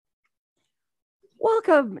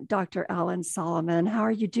Welcome, Dr. Alan Solomon. How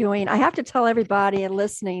are you doing? I have to tell everybody and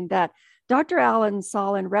listening that Dr. Alan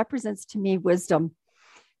Solomon represents to me wisdom.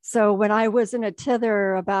 So when I was in a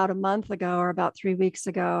tither about a month ago or about 3 weeks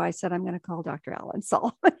ago, I said, I'm going to call Dr. Alan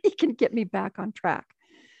Solomon. He can get me back on track.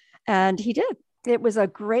 And he did. It was a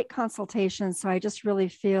great consultation. So I just really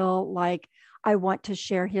feel like I want to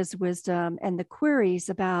share his wisdom and the queries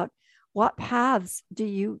about what paths do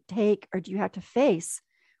you take or do you have to face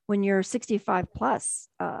when you're 65 plus.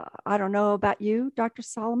 I don't know about you, Dr.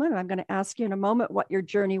 Solomon. I'm going to ask you in a moment what your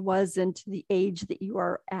journey was into the age that you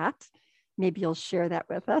are at. Maybe you'll share that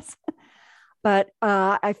with us. But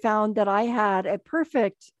I found that I had a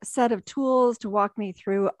perfect set of tools to walk me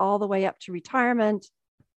through all the way up to retirement,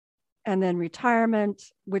 and then retirement,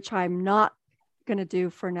 which I'm not going to do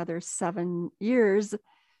for another 7 years,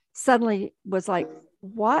 suddenly was like,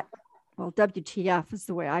 what? Well, WTF is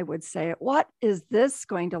the way I would say it. What is this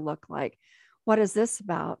going to look like? What is this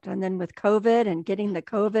about? And then with COVID and getting the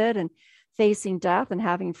COVID and facing death and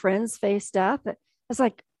having friends face death, it's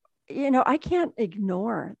like, I can't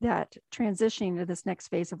ignore that transitioning to this next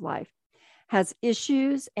phase of life has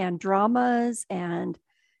issues and dramas and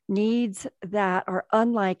needs that are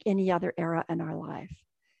unlike any other era in our life.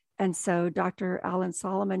 And so, Dr. Alan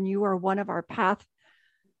Solomon, you are one of our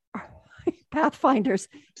pathfinders.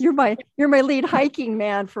 You're my lead hiking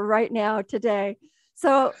man for right now today.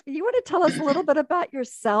 So you want to tell us a little bit about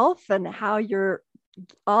yourself and how you're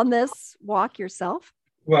on this walk yourself?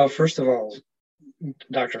 Well, first of all,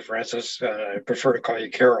 Dr. Francis, I prefer to call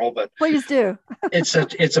you Carol, but please do. it's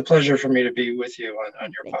a pleasure for me to be with you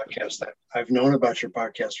on your podcast. I've known about your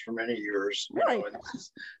podcast for many years. Really? And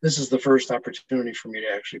this is the first opportunity for me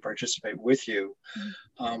to actually participate with you.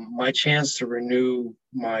 My chance to renew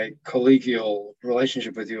my collegial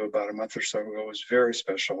relationship with you about a month or so ago was very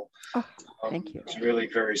special. Oh, thank you. It's really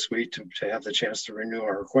very sweet to have the chance to renew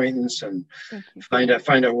our acquaintance and find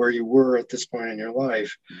out where you were at this point in your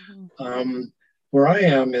life. Mm-hmm. Where I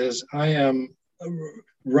am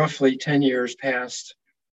roughly 10 years past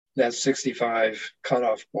that 65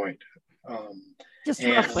 cutoff point. Just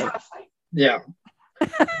roughly. Yeah.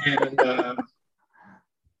 And,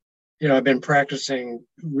 I've been practicing,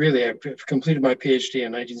 really, I've completed my PhD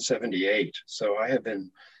in 1978. So I have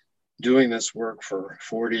been doing this work for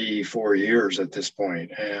 44 years at this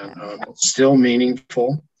point, and it's still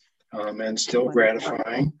meaningful. And still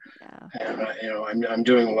gratifying. Yeah. And I'm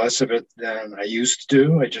doing less of it than I used to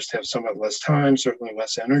do. I just have somewhat less time, certainly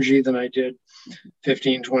less energy than I did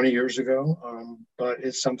 15, 20 years ago. But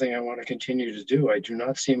it's something I want to continue to do. I do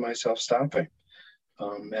not see myself stopping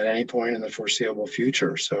at any point in the foreseeable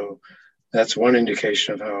future. So that's one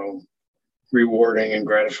indication of how rewarding and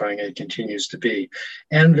gratifying it continues to be,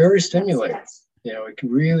 and very stimulating. It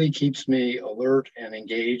really keeps me alert and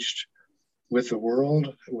engaged with the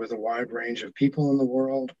world, with a wide range of people in the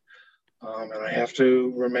world. And I have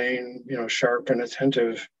to remain, sharp and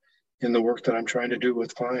attentive in the work that I'm trying to do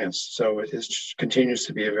with clients. So it continues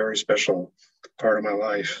to be a very special part of my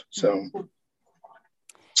life. So,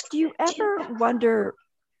 do you ever wonder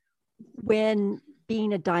when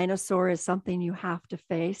being a dinosaur is something you have to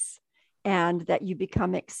face and that you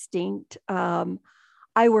become extinct?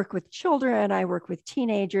 I work with children, I work with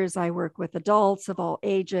teenagers, I work with adults of all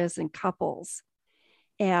ages and couples,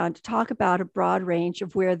 and talk about a broad range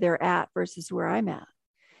of where they're at versus where I'm at.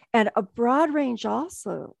 And a broad range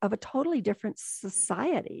also of a totally different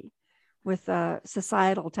society with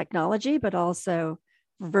societal technology, but also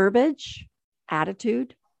verbiage,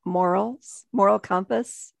 attitude, morals, moral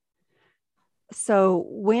compass. So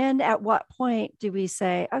at what point do we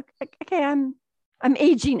say, okay, I'm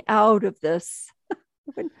aging out of this?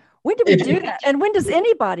 When do we do that? And when does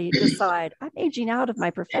anybody decide I'm aging out of my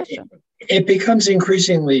profession? It becomes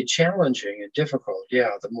increasingly challenging and difficult. Yeah,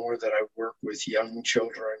 the more that I work with young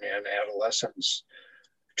children and adolescents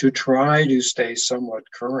to try to stay somewhat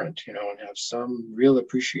current, and have some real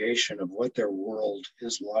appreciation of what their world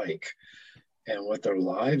is like and what their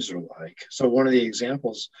lives are like. So one of the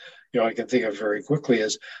examples, I can think of very quickly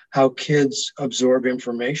is how kids absorb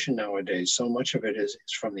information nowadays. So much of it is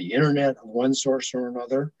from the internet, one source or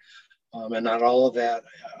another, and not all of that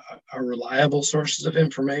are reliable sources of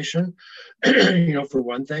information, for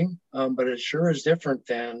one thing. But it sure is different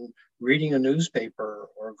than reading a newspaper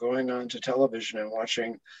or going on to television and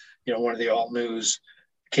watching, one of the alt news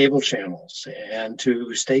cable channels, and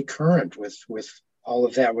to stay current with all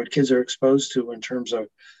of that, what kids are exposed to in terms of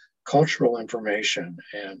cultural information.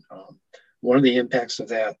 And one of the impacts of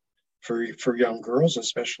that for young girls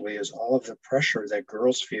especially is all of the pressure that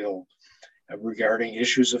girls feel regarding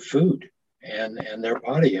issues of food and their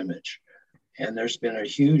body image. And there's been a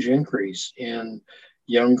huge increase in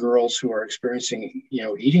young girls who are experiencing,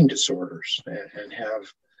 eating disorders and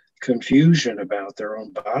have confusion about their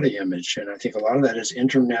own body image. And I think a lot of that is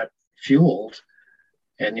internet fueled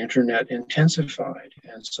and internet intensified.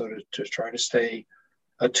 And so to try to stay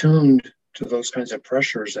attuned to those kinds of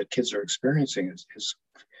pressures that kids are experiencing is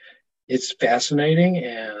it's fascinating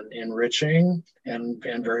and enriching and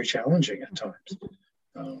very challenging at times.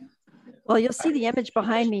 Well, you'll see the image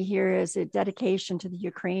behind me here is a dedication to the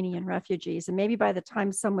Ukrainian refugees. And maybe by the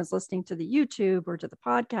time someone's listening to the YouTube or to the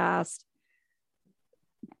podcast,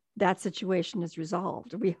 that situation is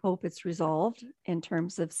resolved. We hope it's resolved in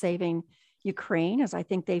terms of saving Ukraine, as I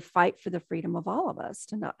think they fight for the freedom of all of us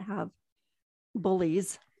to not have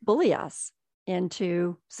bullies bully us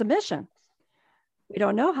into submission. We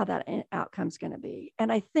don't know how that outcome is going to be.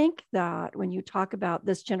 And I think that when you talk about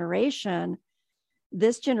this generation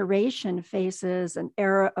faces an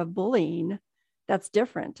era of bullying that's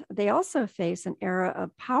different. They also face an era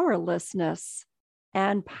of powerlessness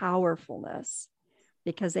and powerfulness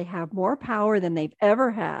because they have more power than they've ever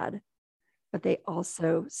had, but they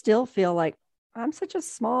also still feel like, I'm such a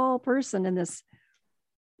small person in this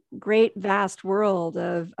great, vast world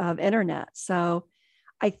of internet. So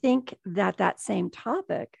I think that same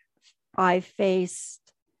topic I faced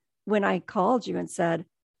when I called you and said,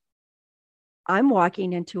 I'm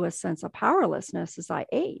walking into a sense of powerlessness as I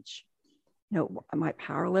age. Am I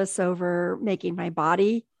powerless over making my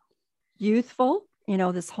body youthful?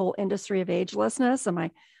 This whole industry of agelessness. Am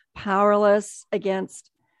I powerless against,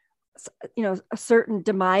 certain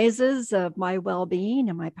demises of my well-being?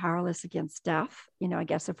 Am I powerless against death? I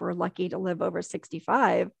guess if we're lucky to live over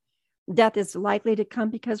 65, death is likely to come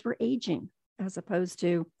because we're aging, as opposed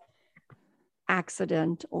to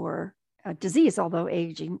accident or disease, although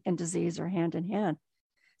aging and disease are hand in hand.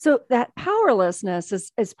 So that powerlessness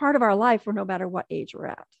is part of our life, no matter what age we're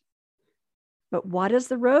at. But what is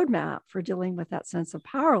the roadmap for dealing with that sense of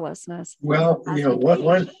powerlessness? Well,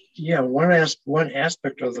 one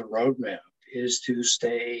aspect of the roadmap is to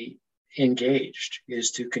stay engaged,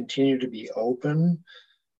 is to continue to be open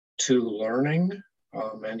to learning,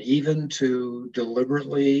 and even to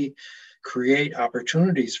deliberately create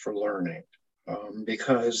opportunities for learning,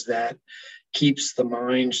 because that keeps the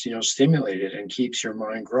mind, stimulated and keeps your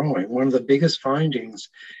mind growing. One of the biggest findings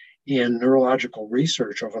in neurological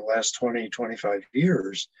research over the last 20, 25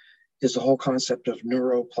 years is the whole concept of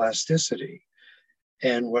neuroplasticity.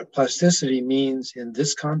 And what plasticity means in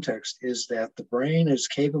this context is that the brain is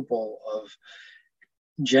capable of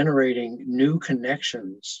generating new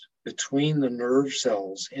connections between the nerve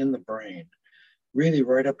cells in the brain, really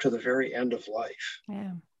right up to the very end of life.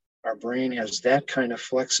 Yeah. Our brain has that kind of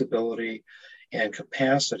flexibility and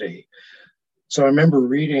capacity. So I remember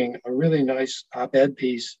reading a really nice op-ed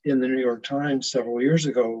piece in the New York Times several years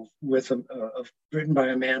ago written by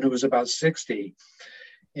a man who was about 60.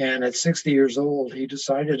 And at 60 years old, he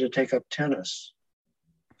decided to take up tennis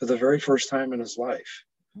for the very first time in his life.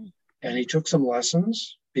 And he took some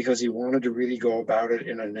lessons because he wanted to really go about it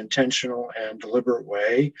in an intentional and deliberate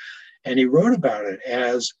way. And he wrote about it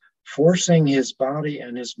as forcing his body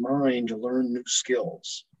and his mind to learn new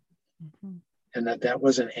skills. Mm-hmm. And that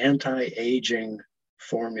was an anti-aging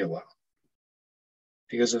formula.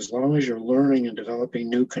 Because as long as you're learning and developing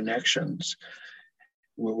new connections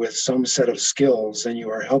with some set of skills, then you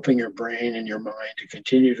are helping your brain and your mind to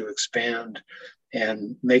continue to expand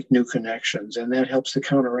and make new connections. And that helps to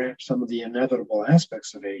counteract some of the inevitable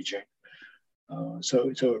aspects of aging.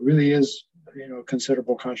 So it really is, a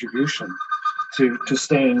considerable contribution to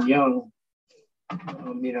staying young,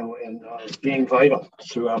 and being vital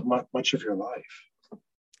throughout much of your life.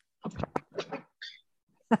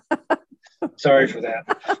 Sorry for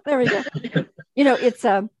that. There we go.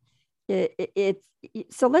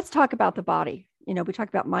 So let's talk about the body. We talk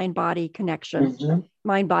about mind-body connection, mm-hmm.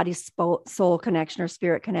 mind-body soul connection or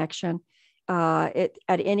spirit connection. At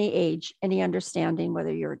any age, any understanding,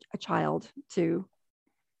 whether you're a child to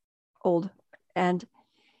old, and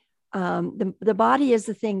the body is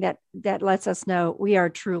the thing that lets us know we are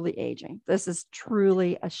truly aging. This is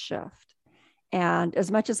truly a shift. And as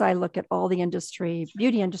much as I look at all the industry,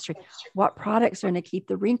 beauty industry, what products are going to keep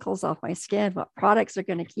the wrinkles off my skin? What products are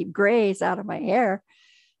going to keep grays out of my hair?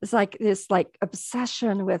 It's like this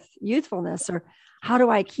obsession with youthfulness, or how do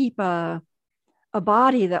I keep a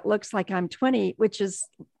body that looks like I'm 20, which is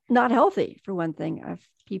not healthy, for one thing. I have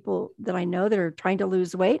people that I know that are trying to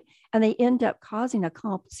lose weight, and they end up causing a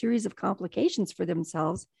series of complications for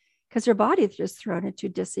themselves because their body is just thrown into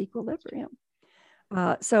disequilibrium.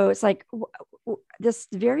 So it's like this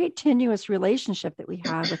very tenuous relationship that we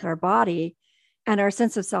have with our body and our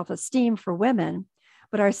sense of self-esteem for women,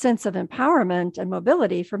 but our sense of empowerment and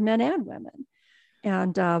mobility for men and women.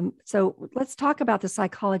 And so let's talk about the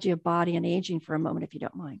psychology of body and aging for a moment, if you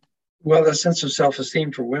don't mind. Well, the sense of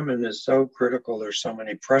self-esteem for women is so critical. There's so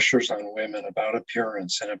many pressures on women about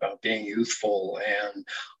appearance and about being youthful and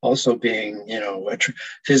also being,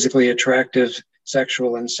 physically attractive,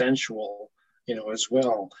 sexual and sensual, as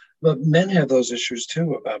well. But men have those issues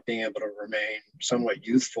too about being able to remain somewhat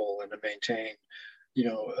youthful and to maintain,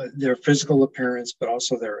 their physical appearance, but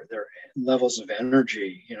also their levels of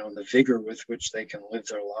energy, and the vigor with which they can live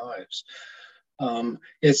their lives.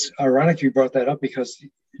 It's ironic you brought that up because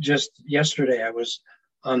just yesterday I was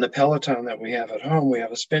on the Peloton that we have at home. We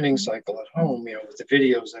have a spinning cycle at home, with the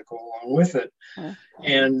videos that go along with it.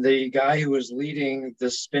 And the guy who was leading the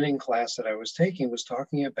spinning class that I was taking was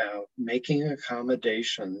talking about making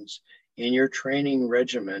accommodations in your training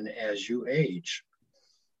regimen as you age.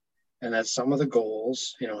 And that some of the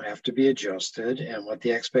goals, have to be adjusted, and what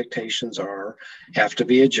the expectations are have to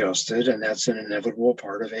be adjusted. And that's an inevitable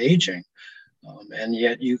part of aging. And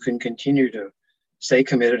yet you can continue to stay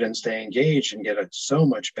committed and stay engaged and get so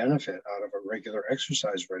much benefit out of a regular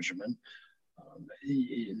exercise regimen,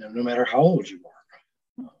 no matter how old you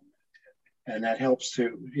are. And that helps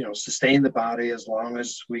to, sustain the body as long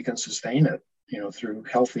as we can sustain it, through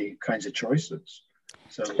healthy kinds of choices.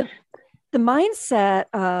 So the mindset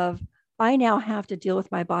of I now have to deal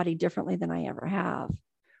with my body differently than I ever have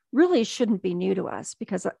really shouldn't be new to us,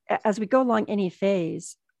 because as we go along any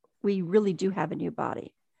phase, we really do have a new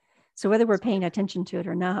body. So whether we're paying attention to it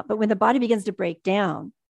or not, but when the body begins to break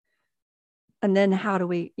down, and then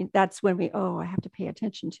that's when I have to pay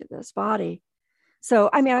attention to this body. So,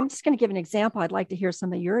 I'm just going to give an example. I'd like to hear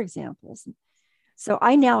some of your examples. So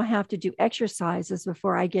I now have to do exercises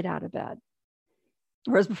before I get out of bed.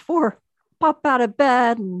 Whereas before, pop out of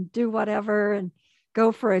bed and do whatever and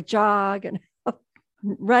go for a jog, and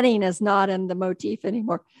running is not in the motif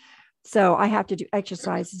anymore. So I have to do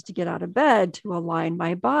exercises to get out of bed, to align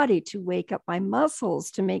my body, to wake up my muscles,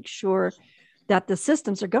 to make sure that the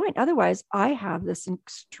systems are going. Otherwise, I have this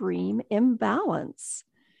extreme imbalance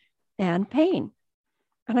and pain.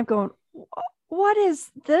 And I'm going, what is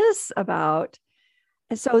this about?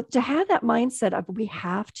 And so to have that mindset of we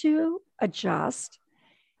have to adjust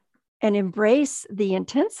and embrace the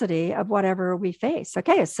intensity of whatever we face.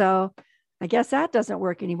 Okay, so I guess that doesn't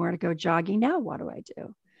work anymore to go jogging. Now what do I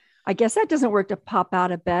do? I guess that doesn't work to pop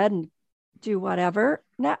out of bed and do whatever.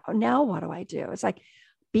 Now what do I do? It's like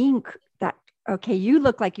being that, okay, you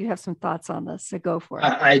look like you have some thoughts on this, so go for it.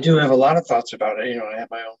 I do have a lot of thoughts about it. I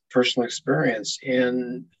have my own personal experience.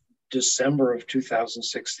 In December of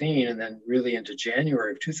 2016, and then really into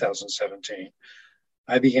January of 2017,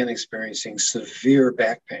 I began experiencing severe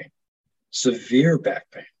back pain.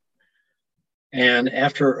 And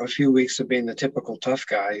after a few weeks of being the typical tough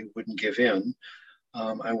guy who wouldn't give in,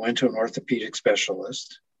 I went to an orthopedic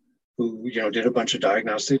specialist who, did a bunch of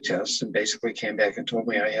diagnostic tests and basically came back and told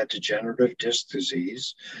me I had degenerative disc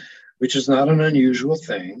disease, which is not an unusual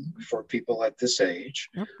thing for people at this age.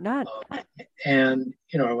 Nope, not. And,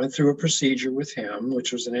 I went through a procedure with him,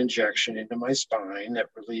 which was an injection into my spine that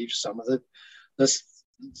relieved some of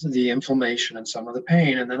the inflammation and some of the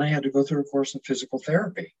pain. And then I had to go through a course of physical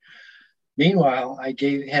therapy. Meanwhile, I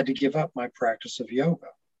had to give up my practice of yoga.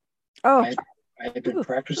 Oh, I had been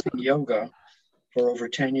practicing yoga for over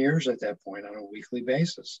 10 years at that point on a weekly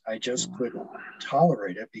basis. I just couldn't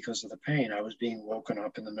tolerate it because of the pain. I was being woken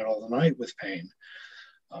up in the middle of the night with pain.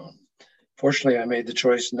 Fortunately, I made the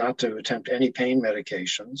choice not to attempt any pain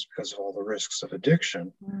medications because of all the risks of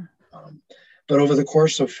addiction. But over the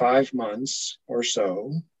course of 5 months or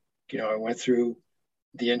so, I went through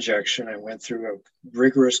the injection. I went through a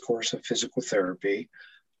rigorous course of physical therapy.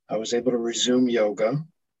 I was able to resume yoga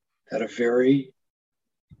at a very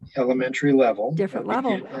elementary level,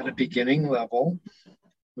 at a beginning level,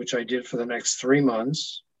 which I did for the next 3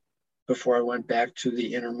 months before I went back to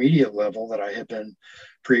the intermediate level that I had been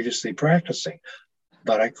previously practicing.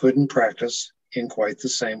 But I couldn't practice in quite the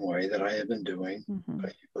same way that I had been doing a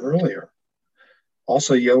year earlier.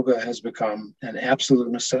 Also, yoga has become an absolute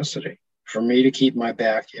necessity for me to keep my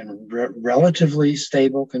back in relatively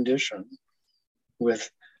stable condition with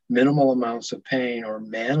minimal amounts of pain or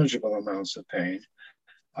manageable amounts of pain.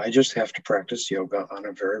 I just have to practice yoga on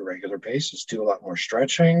a very regular basis, do a lot more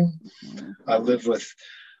stretching. I live with,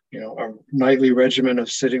 a nightly regimen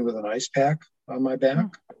of sitting with an ice pack on my back,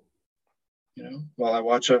 while I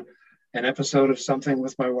watch an episode of something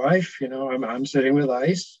with my wife, I'm sitting with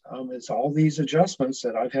ice. It's all these adjustments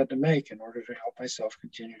that I've had to make in order to help myself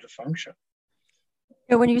continue to function.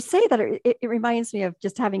 When you say that, it reminds me of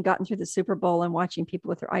just having gotten through the Super Bowl and watching people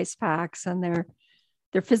with their ice packs and their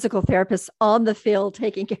physical therapists on the field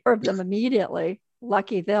taking care of them immediately.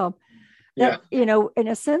 Lucky them. Yeah. That, in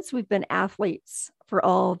a sense, we've been athletes for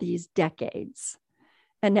all these decades.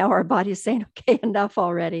 And now our body's saying, okay, enough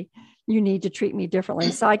already. You need to treat me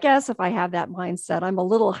differently. So I guess if I have that mindset, I'm a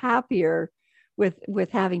little happier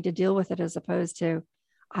with having to deal with it, as opposed to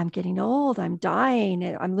I'm getting old, I'm dying,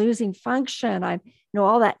 I'm losing function. I'm,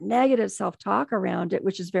 all that negative self-talk around it,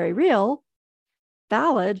 which is very real,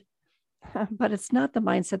 valid, but it's not the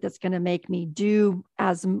mindset that's going to make me do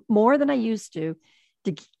as more than I used to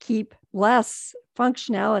keep less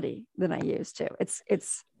functionality than I used to.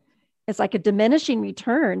 It's like a diminishing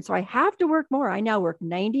return. So I have to work more. I now work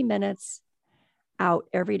 90 minutes out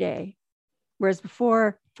every day, whereas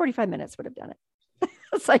before 45 minutes would have done it.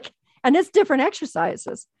 It's like, and it's different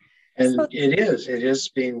exercises. And so, it is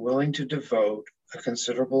being willing to devote a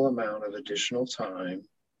considerable amount of additional time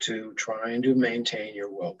to trying to maintain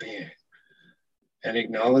your well-being, and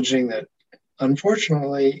acknowledging that,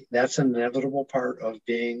 unfortunately, that's an inevitable part of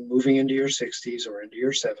moving into your 60s or into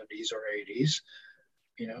your 70s or 80s,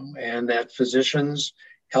 and that physicians,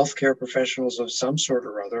 healthcare professionals of some sort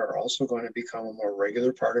or other are also going to become a more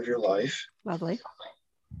regular part of your life. Lovely.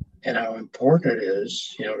 And how important it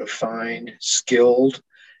is, to find skilled,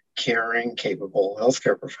 caring, capable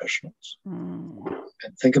healthcare professionals.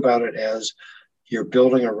 And think about it as you're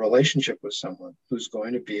building a relationship with someone who's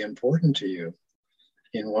going to be important to you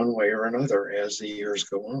in one way or another as the years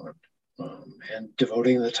go on, and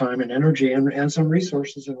devoting the time and energy and some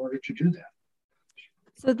resources in order to do that.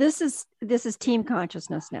 So this is team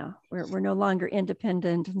consciousness now. We're no longer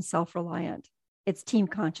independent and self-reliant. It's team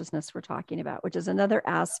consciousness we're talking about, which is another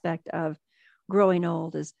aspect of growing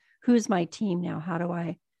old. Is who's my team now? How do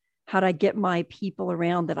I get my people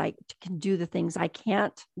around that I can do the things I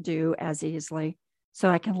can't do as easily, so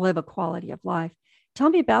I can live a quality of life? Tell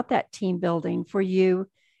me about that team building for you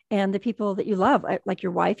and the people that you love, like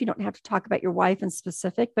your wife. You don't have to talk about your wife in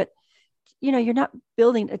specific, but you're not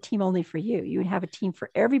building a team only for you. You have a team for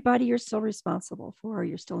everybody you're still responsible for, or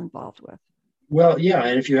you're still involved with. Well, yeah.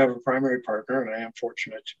 And if you have a primary partner, and I am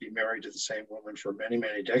fortunate to be married to the same woman for many,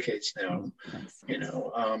 many decades now,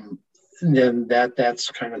 then that's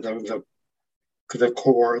kind of the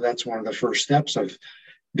core. That's one of the first steps of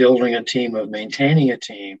building a team, of maintaining a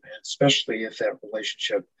team, especially if that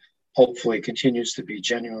relationship hopefully continues to be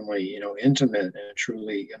genuinely, intimate and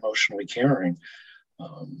truly emotionally caring,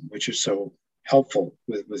 which is so helpful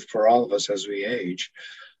with for all of us as we age.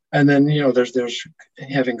 And then, there's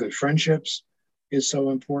having good friendships is so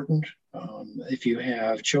important. If you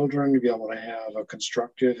have children, to be able to have a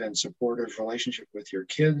constructive and supportive relationship with your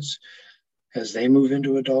kids as they move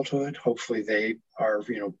into adulthood. Hopefully they are,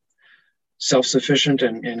 self-sufficient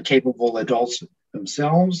and capable adults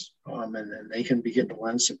themselves, and then they can begin to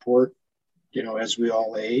lend support, as we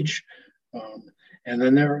all age. And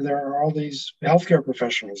then there are all these healthcare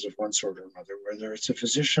professionals of one sort or another, whether it's a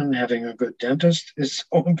physician. Having a good dentist is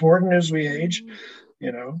so important as we age.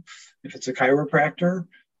 If it's a chiropractor,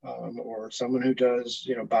 or someone who does,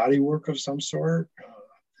 body work of some sort.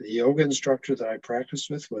 The yoga instructor that I practiced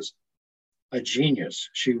with was a genius.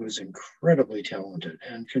 She was incredibly talented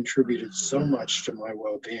and contributed so much to my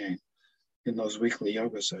well-being in those weekly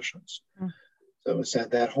yoga sessions. So it's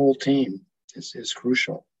that whole team is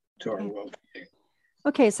crucial to our well-being.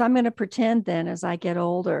 Okay, so I'm going to pretend then, as I get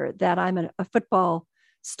older, that I'm a football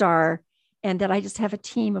star and that I just have a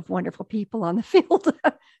team of wonderful people on the field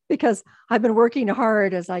because I've been working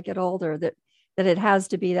hard as I get older, that it has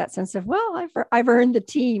to be that sense of, well, I've earned the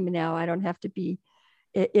team now. I don't have to be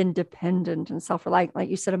independent and self-reliant, like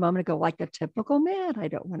you said a moment ago, like a typical man. I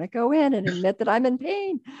don't want to go in and admit that I'm in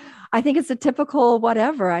pain. I think it's a typical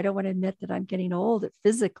whatever. I don't want to admit that I'm getting old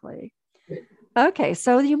physically. Okay,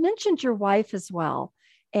 so you mentioned your wife as well,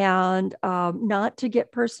 and not to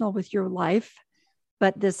get personal with your life,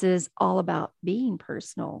 but this is all about being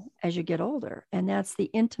personal as you get older, and that's the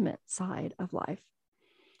intimate side of life.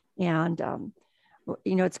 And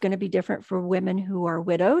it's going to be different for women who are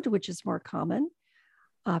widowed, which is more common.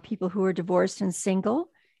 People who are divorced and single,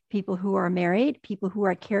 people who are married, people who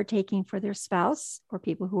are caretaking for their spouse, or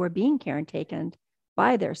people who are being caretaken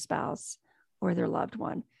by their spouse or their loved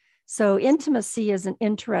one. So intimacy is an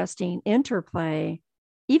interesting interplay,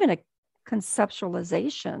 even a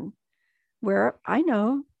conceptualization, where I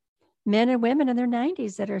know men and women in their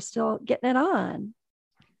 90s that are still getting it on.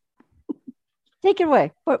 Take it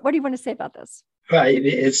away. What do you want to say about this?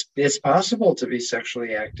 It's possible to be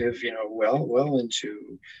sexually active, well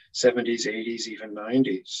into 70s, 80s, even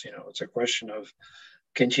 90s. It's a question of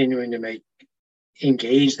continuing to make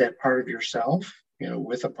engage that part of yourself,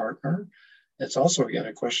 with a partner. It's also, again,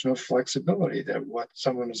 a question of flexibility, that what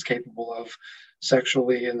someone is capable of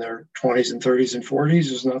sexually in their 20s and 30s and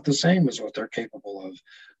 40s is not the same as what they're capable of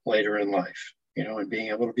later in life, and being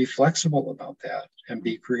able to be flexible about that and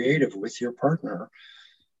be creative with your partner,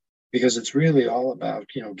 because it's really all about,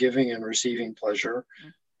 giving and receiving pleasure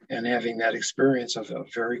and having that experience of a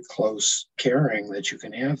very close caring that you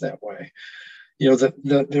can have that way.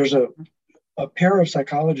 There's a pair of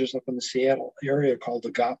psychologists up in the Seattle area called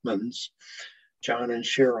the Gottmans, John and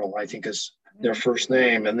Cheryl, I think is their first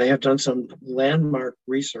name. And they have done some landmark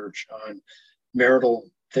research on marital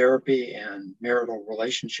therapy and marital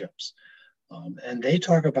relationships. And they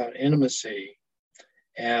talk about intimacy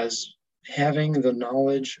as having the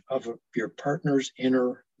knowledge of your partner's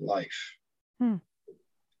inner life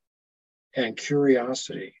and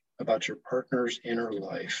curiosity about your partner's inner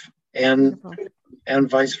life and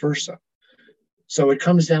vice versa. So it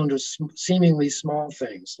comes down to seemingly small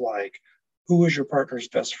things like, who is your partner's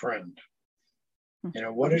best friend?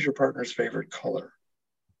 What is your partner's favorite color?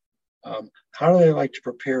 How do they like to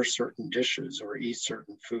prepare certain dishes or eat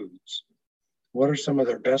certain foods? What are some of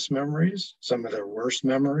their best memories? Some of their worst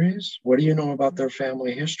memories? What do you know about their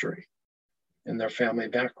family history and their family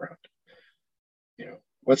background?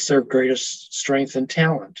 What's their greatest strength and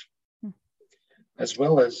talent, as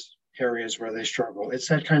well as areas where they struggle? It's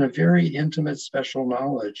that kind of very intimate, special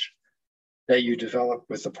knowledge that you develop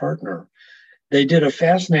with a partner. They did a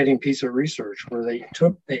fascinating piece of research where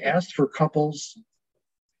they asked for couples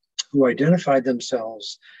who identified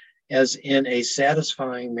themselves as in a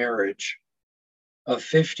satisfying marriage of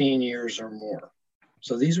 15 years or more.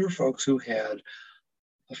 So these were folks who had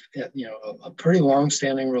a pretty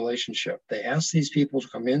long-standing relationship. They asked these people to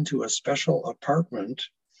come into a special apartment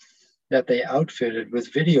that they outfitted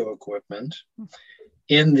with video equipment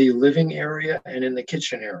in the living area and in the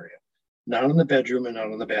kitchen area, not in the bedroom and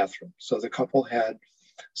not in the bathroom. So the couple had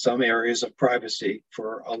some areas of privacy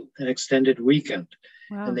for an extended weekend.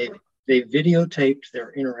 Wow. And they videotaped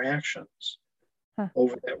their interactions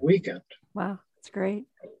over that weekend. Wow, that's great.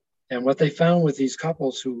 And what they found with these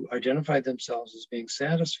couples who identified themselves as being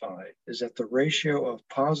satisfied is that the ratio of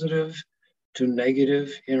positive to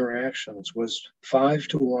negative interactions was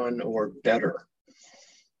 5-to-1 or better.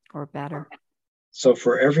 Or better. So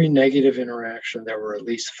for every negative interaction, there were at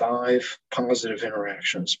least 5 positive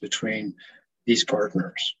interactions between these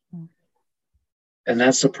partners. And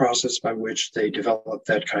that's the process by which they develop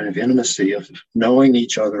that kind of intimacy of knowing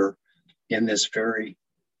each other in this very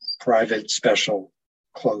private, special,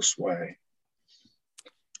 close way.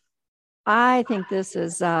 I think this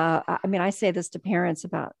is, I say this to parents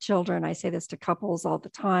about children. I say this to couples all the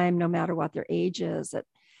time, no matter what their age is, that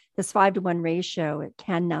this 5-to-1 ratio, it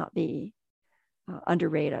cannot be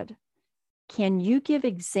underrated. Can you give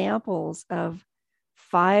examples of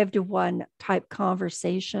 5-to-1 type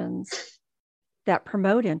conversations that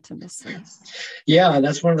promote intimacy? Yeah,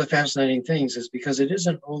 that's one of the fascinating things, is because it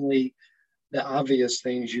isn't only the obvious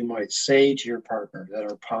things you might say to your partner that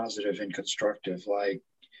are positive and constructive, like,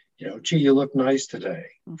 gee, you look nice today,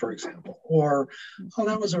 for example, or, oh,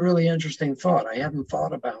 that was a really interesting thought. I hadn't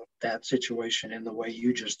thought about that situation in the way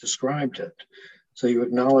you just described it. So you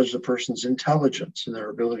acknowledge the person's intelligence and their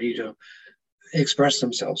ability to express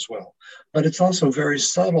themselves well. But it's also very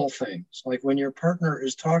subtle things, like when your partner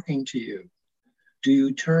is talking to you, do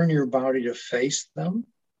you turn your body to face them,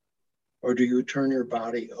 or do you turn your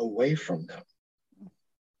body away from them?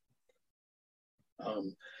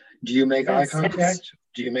 Do you make eye contact? Yes.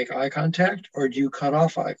 Do you make eye contact, or do you cut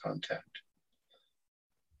off eye contact?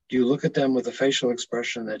 Do you look at them with a facial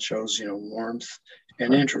expression that shows, warmth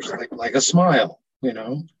and interest, like a smile,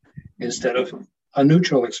 instead of a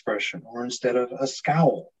neutral expression, or instead of a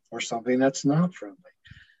scowl or something that's not friendly?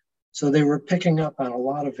 So they were picking up on a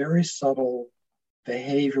lot of very subtle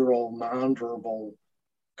behavioral, nonverbal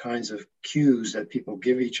kinds of cues that people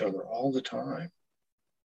give each other all the time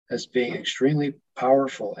as being extremely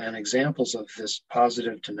powerful and examples of this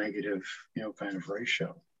positive to negative, kind of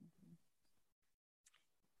ratio.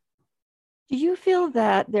 Do you feel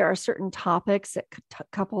that there are certain topics that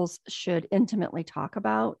couples should intimately talk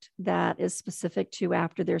about that is specific to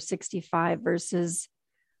after they're 65 versus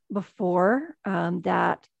before,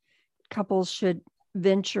 that couples should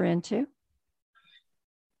venture into?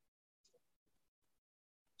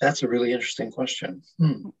 That's a really interesting question.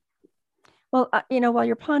 Well, while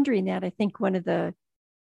you're pondering that, I think one of the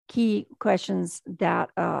key questions that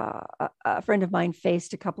a friend of mine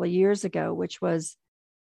faced a couple of years ago, which was,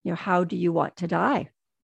 how do you want to die?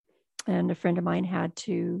 And a friend of mine had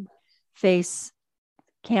to face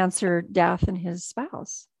cancer, death, and his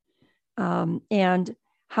spouse. And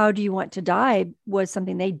how do you want to die was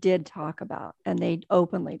something they did talk about, and they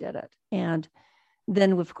openly did it. And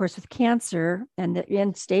then, of course, with cancer and the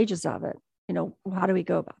end stages of it, how do we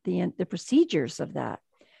go about the procedures of that?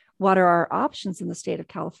 What are our options in the state of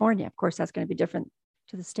California? Of course, that's going to be different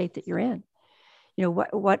to the state that you're in.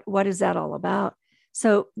 What is that all about?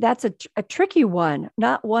 So that's a tricky one,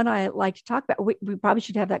 not one I like to talk about. We probably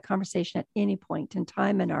should have that conversation at any point in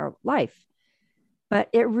time in our life, but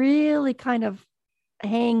it really kind of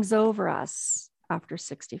hangs over us after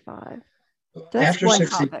 65. That's after one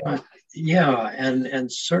 65, topic. yeah,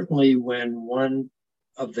 and certainly when one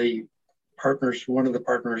of the partners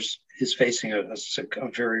is facing a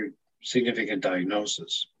very significant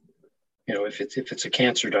diagnosis. If it's a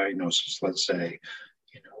cancer diagnosis, let's say,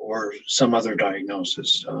 or some other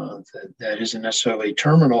diagnosis that isn't necessarily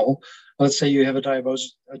terminal. Let's say you have a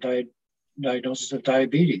diagnosis of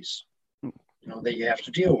diabetes, that you have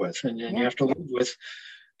to deal with, and then you have to live with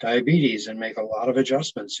diabetes and make a lot of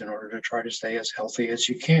adjustments in order to try to stay as healthy as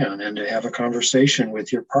you can, and to have a conversation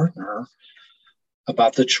with your partner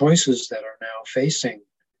about the choices that are now facing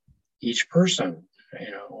each person,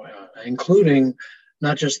 including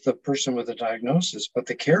not just the person with the diagnosis, but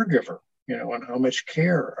the caregiver, and how much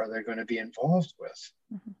care are they going to be involved with,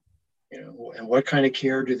 and what kind of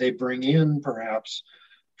care do they bring in, perhaps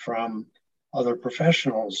from other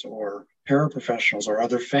professionals or paraprofessionals or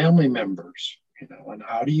other family members, and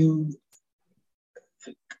how do you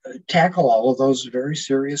tackle all of those very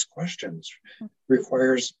serious questions?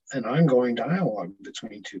 Requires an ongoing dialogue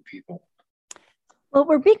between two people. Well,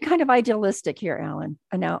 we're being kind of idealistic here, Alan.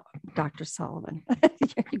 And now, Dr. Solomon.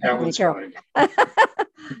 Alan's fine.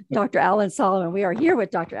 Dr. Alan Solomon. We are here with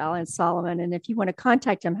Dr. Alan Solomon. And if you want to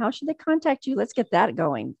contact him, how should they contact you? Let's get that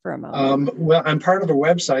going for a moment. Well, I'm part of a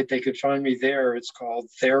website. They could find me there. It's called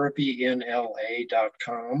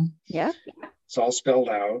therapyinla.com. Yeah. It's all spelled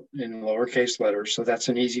out in lowercase letters. So that's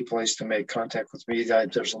an easy place to make contact with me.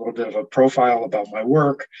 There's a little bit of a profile about my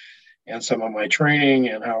work and some of my training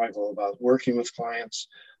and how I go about working with clients.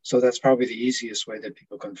 So that's probably the easiest way that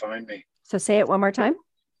people can find me. So say it one more time.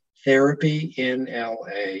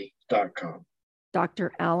 Therapyinla.com.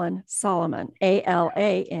 Dr. Alan Solomon,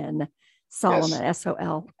 ALAN Solomon, Yes.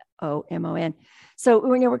 SOLOMON. So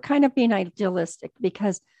we're kind of being idealistic,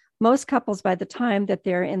 because most couples, by the time that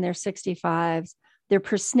they're in their 65s, they're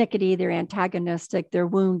persnickety, they're antagonistic, they're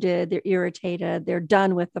wounded, they're irritated, they're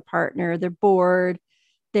done with the partner, they're bored,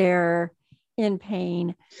 they're in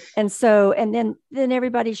pain. And then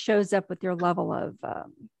everybody shows up with their level of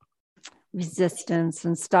resistance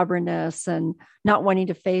and stubbornness and not wanting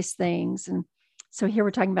to face things. And so here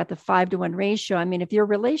we're talking about the 5-to-1 ratio. I mean, if your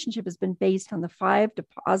relationship has been based on the 5 to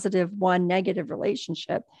positive 1 negative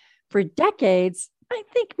relationship for decades, I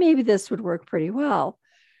think maybe this would work pretty well.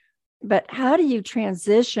 But how do you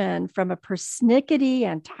transition from a persnickety,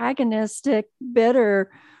 antagonistic, bitter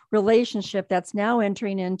relationship that's now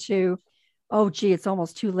entering into, oh, gee, it's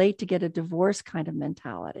almost too late to get a divorce kind of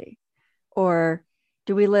mentality? Or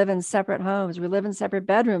do we live in separate homes? We live in separate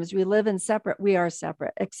bedrooms. We are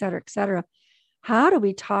separate, et cetera, et cetera. How do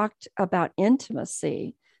we talk about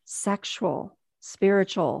intimacy, sexual,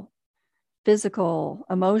 spiritual, physical,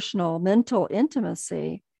 emotional, mental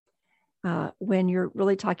intimacy, when you're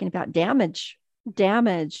really talking about damaged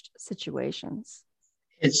situations?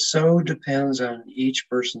 It so depends on each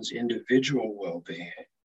person's individual well-being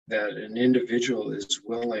that an individual is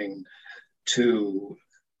willing to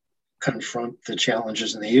confront the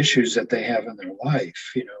challenges and the issues that they have in their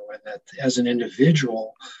life, and that as an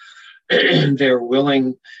individual, they're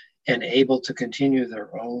willing and able to continue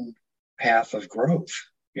their own path of growth,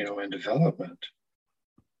 and development.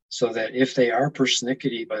 So that if they are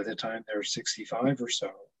persnickety by the time they're 65 or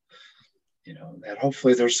so, that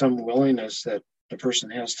hopefully there's some willingness that the person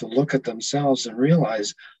has to look at themselves and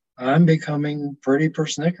realize, I'm becoming pretty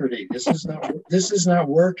persnickety. This is not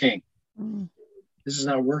working. This is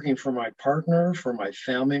not working for my partner, for my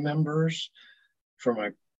family members, for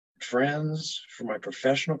my friends, for my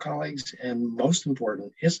professional colleagues, and most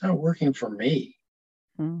important, it's not working for me.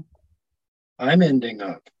 I'm ending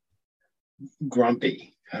up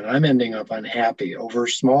grumpy, and I'm ending up unhappy over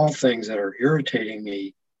small things that are irritating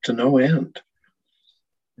me to no end.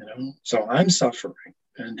 So I'm suffering.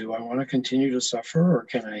 And do I want to continue to suffer, or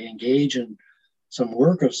can I engage in some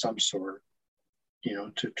work of some sort,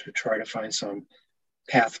 to try to find some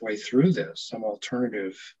pathway through this, some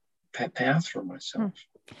alternative path for myself?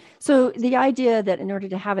 So the idea that in order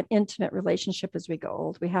to have an intimate relationship as we go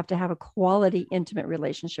old, we have to have a quality, intimate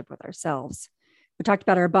relationship with ourselves. We talked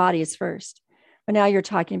about our bodies first. But now you're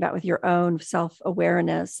talking about with your own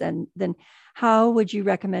self-awareness. And then how would you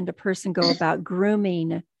recommend a person go about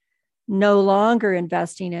grooming, no longer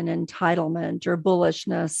investing in entitlement or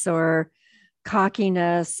bullishness or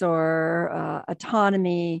cockiness or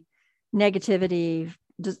autonomy, negativity,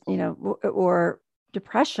 or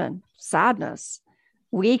depression, sadness,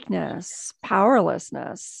 weakness,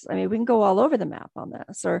 powerlessness? I mean, we can go all over the map on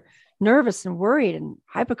this, or nervous and worried and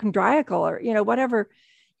hypochondriacal, or, whatever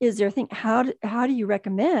is their thing. How do you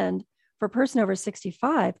recommend for a person over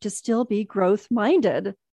 65 to still be growth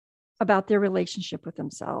minded about their relationship with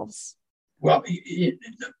themselves? Well,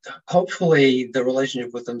 hopefully the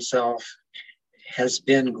relationship with themselves has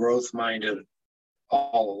been growth minded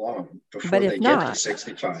all along before they get to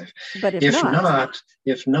 65. But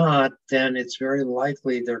if not, then it's very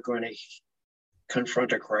likely they're going to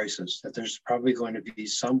confront a crisis, that there's probably going to be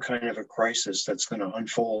some kind of a crisis that's going to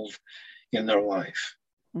unfold in their life.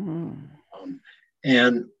 Mm-hmm.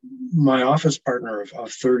 And my office partner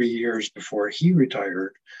of 30 years before he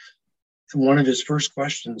retired, one of his first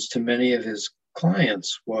questions to many of his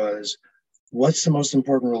clients was, what's the most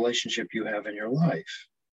important relationship you have in your life?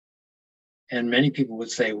 And many people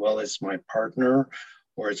would say, well, it's my partner,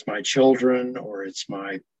 or it's my children, or it's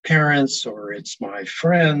my parents, or it's my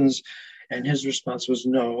friends. And his response was,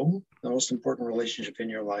 no, the most important relationship in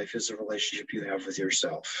your life is the relationship you have with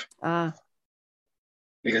yourself.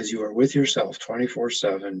 Because you are with yourself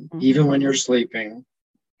 24/7, mm-hmm. Even when you're sleeping,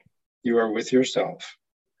 you are with yourself.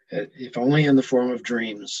 If only in the form of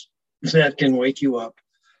dreams that can wake you up,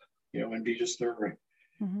 and be disturbing.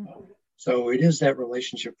 Mm-hmm. So it is that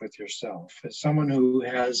relationship with yourself. As someone who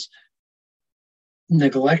has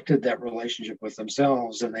neglected that relationship with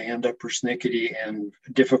themselves, and they end up persnickety and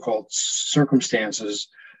difficult circumstances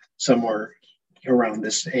somewhere around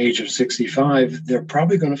this age of 65, they're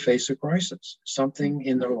probably going to face a crisis. Something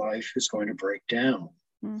in their life is going to break down.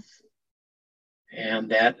 Mm-hmm.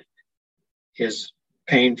 And that is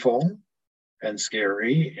painful and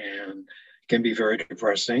scary and can be very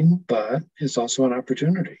depressing, but it's also an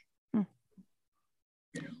opportunity.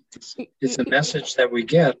 It's a message that we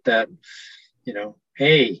get that,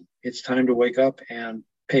 hey, it's time to wake up and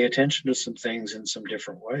pay attention to some things in some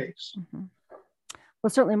different ways. Mm-hmm. Well,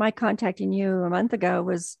 certainly my contacting you a month ago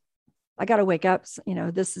was, I got to wake up.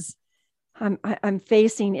 I'm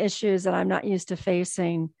facing issues that I'm not used to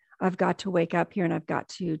facing. I've got to wake up here, and I've got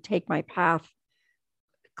to take my path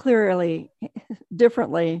clearly,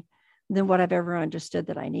 differently than what I've ever understood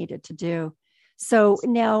that I needed to do. So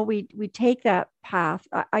now we take that path.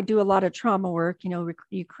 I do a lot of trauma work.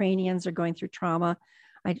 Ukrainians are going through trauma.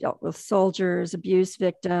 I dealt with soldiers, abuse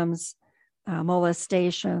victims,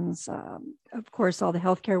 molestations, of course, all the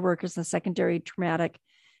healthcare workers, the secondary traumatic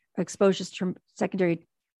exposures, secondary,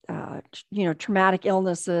 traumatic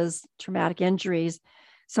illnesses, traumatic injuries.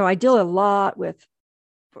 So I deal a lot with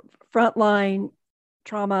frontline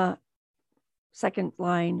trauma, second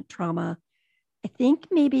line trauma. I think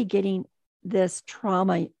maybe getting this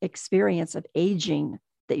trauma experience of aging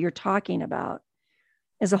that you're talking about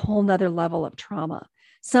is a whole nother level of trauma.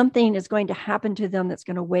 Something is going to happen to them that's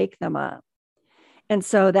going to wake them up. And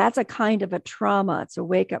so that's a kind of a trauma. It's a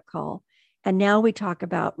wake-up call. And now we talk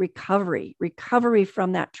about recovery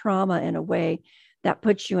from that trauma in a way that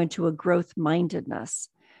puts you into a growth mindedness.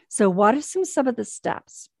 So what are some of the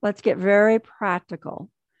steps? Let's get very practical.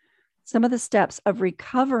 Some of the steps of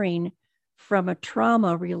recovering from a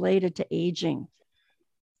trauma related to aging.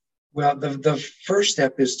 Well, the first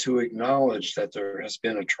step is to acknowledge that there has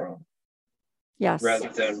been a trauma. Yes. Rather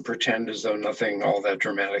than pretend as though nothing all that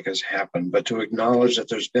dramatic has happened, but to acknowledge that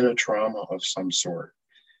there's been a trauma of some sort.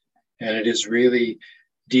 And it is really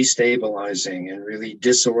destabilizing and really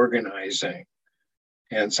disorganizing,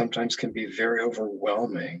 and sometimes can be very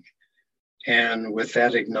overwhelming. And with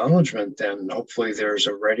that acknowledgement, then hopefully there's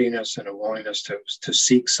a readiness and a willingness to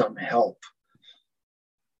seek some help.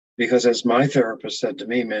 Because as my therapist said to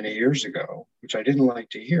me many years ago, which I didn't like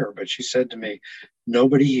to hear, but she said to me,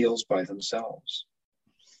 nobody heals by themselves.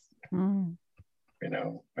 Mm.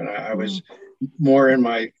 And I was more in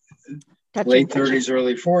my late 30s,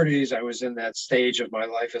 early 40s. I was in that stage of my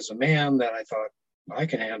life as a man that I thought, I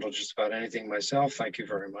can handle just about anything myself. Thank you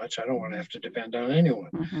very much. I don't want to have to depend on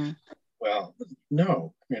anyone. Mm-hmm. Well,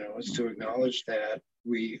 no, it's to acknowledge that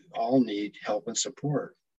we all need help and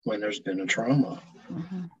support when there's been a trauma.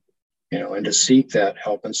 Mm-hmm. And to seek that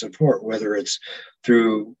help and support, whether it's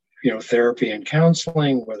through, therapy and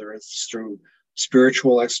counseling, whether it's through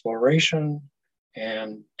spiritual exploration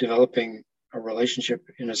and developing a relationship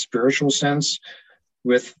in a spiritual sense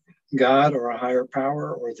with God or a higher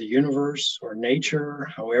power or the universe or nature,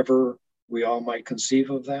 however we all might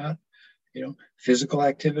conceive of that. physical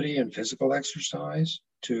activity and physical exercise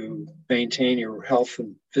to maintain your health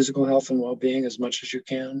and physical health and well-being as much as you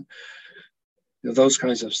can. Those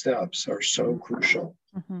kinds of steps are so crucial.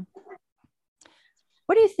 Mm-hmm.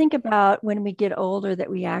 What do you think about when we get older that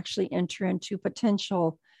we actually enter into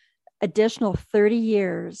potential additional 30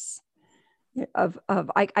 years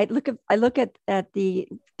I look at the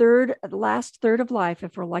last third of life,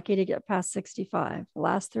 if we're lucky to get past 65, the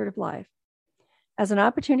last third of life, as an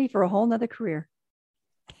opportunity for a whole nother career,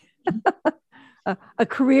 a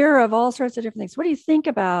career of all sorts of different things. What do you think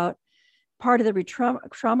about part of the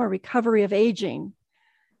trauma recovery of aging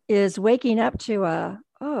is waking up to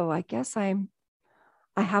I guess I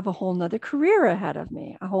have a whole nother career ahead of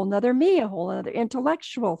me, a whole nother me, a whole nother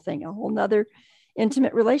intellectual thing, a whole nother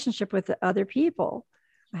intimate relationship with other people.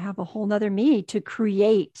 I have a whole nother me to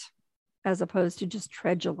create as opposed to just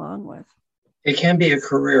trudge along with. It can be a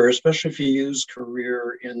career, especially if you use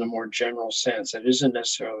career in the more general sense. It isn't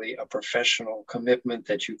necessarily a professional commitment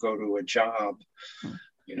that you go to a job,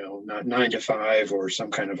 not 9 to 5 or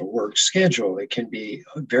some kind of a work schedule. It can be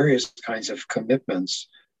various kinds of commitments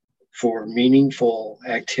for meaningful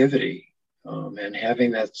activity and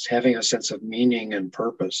having a sense of meaning and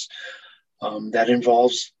purpose. That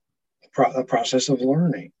involves a process of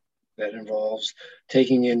learning, that involves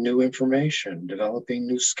taking in new information, developing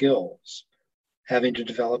new skills, having to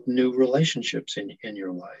develop new relationships in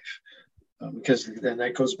your life. Because then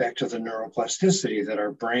that goes back to the neuroplasticity, that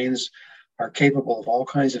our brains are capable of all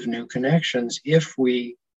kinds of new connections if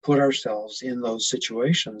we put ourselves in those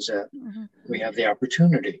situations that we have the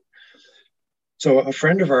opportunity. So a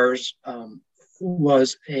friend of ours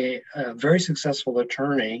was a very successful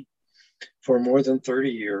attorney for more than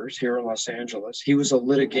 30 years here in Los Angeles. He was a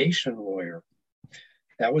litigation lawyer.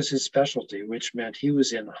 That was his specialty, which meant he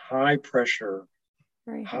was in high pressure,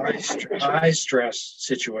 high stress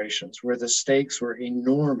situations where the stakes were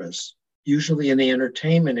enormous, usually in the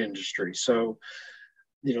entertainment industry. So,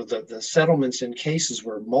 the settlements in cases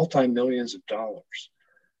were multi-millions of dollars.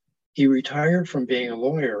 He retired from being a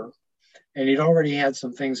lawyer, and he'd already had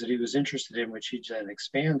some things that he was interested in, which he then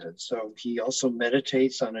expanded. So he also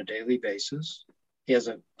meditates on a daily basis. He has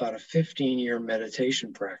about a 15-year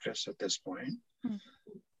meditation practice at this point.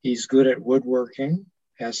 He's good at woodworking,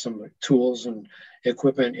 has some tools and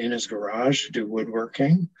equipment in his garage to do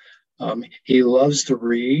woodworking. He loves to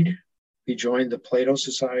read. He joined the Plato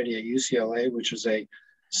Society at UCLA, which is a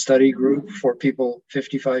study group for people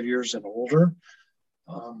 55 years and older.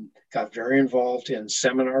 Got very involved in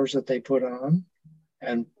seminars that they put on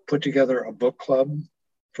and put together a book club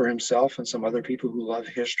for himself and some other people who love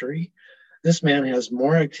history. This man has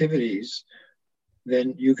more activities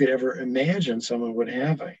than you could ever imagine someone would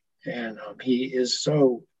have. And he is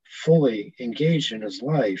so fully engaged in his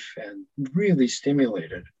life and really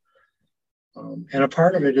stimulated. And a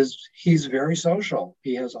part of it is he's very social.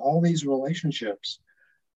 He has all these relationships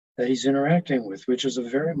that he's interacting with, which is a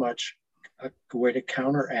very much a way to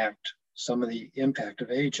counteract some of the impact of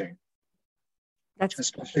aging,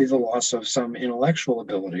 especially the loss of some intellectual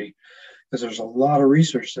ability, because there's a lot of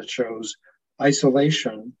research that shows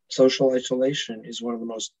isolation, social isolation, is one of the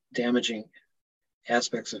most damaging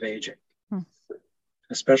aspects of aging,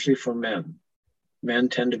 especially for men. Men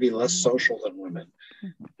tend to be less social than women.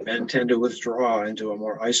 Men tend to withdraw into a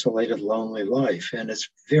more isolated, lonely life, and it's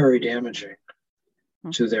very damaging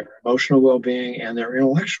to their emotional well-being and their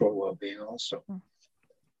intellectual well-being also.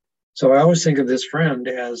 So I always think of this friend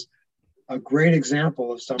as a great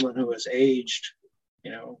example of someone who has aged,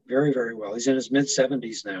 very, very well. He's in his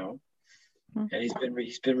mid-70s now, and he's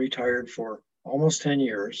been retired for almost 10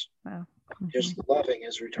 years. Wow. Just loving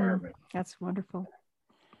his retirement. That's wonderful.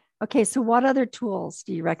 Okay, so what other tools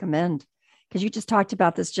do you recommend? Because you just talked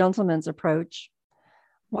about this gentleman's approach.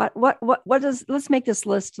 Let's make this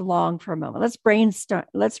list long for a moment.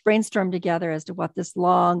 Let's brainstorm together as to what this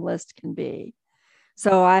long list can be.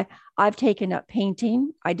 So I've taken up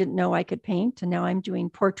painting. I didn't know I could paint, and now I'm doing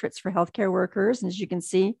portraits for healthcare workers. And as you can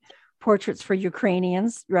see, portraits for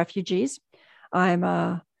Ukrainians, refugees.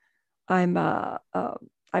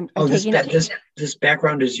 This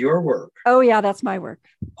background is your work. Oh yeah, that's my work.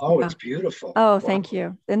 Oh, yeah. It's beautiful. Oh, wow. Thank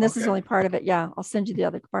you. And this is only part of it. Yeah, I'll send you the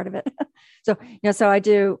other part of it. So I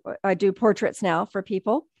do portraits now for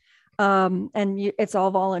people, it's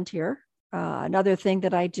all volunteer. Another thing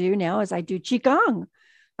that I do now is I do qigong.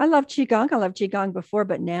 I love qigong. I loved qigong before,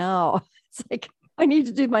 but now it's like I need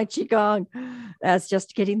to do my qigong. That's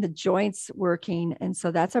just getting the joints working, and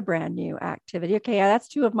so that's a brand new activity. Okay, that's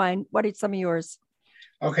two of mine. What are some of yours?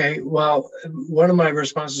 Okay, well, one of my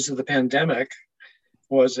responses to the pandemic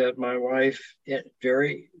was that my wife,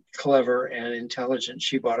 very clever and intelligent,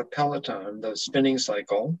 she bought a Peloton, the spinning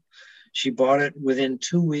cycle. She bought it within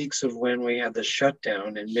 2 weeks of when we had the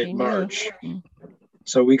shutdown in mid-March.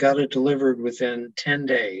 So we got it delivered within 10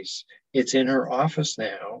 days. It's in her office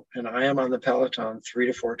now, and I am on the Peloton 3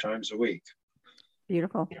 to 4 times a week.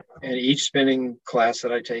 Beautiful. And each spinning class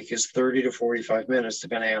that I take is 30 to 45 minutes,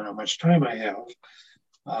 depending on how much time I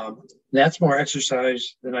have. That's more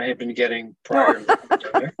exercise than I had been getting prior to the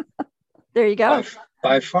pandemic. There you go.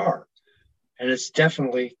 By far. And it's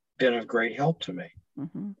definitely been of great help to me.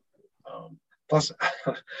 Mm-hmm. Plus,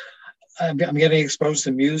 I'm getting exposed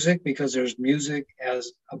to music because there's music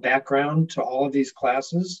as a background to all of these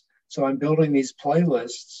classes. So I'm building these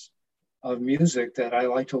playlists of music that I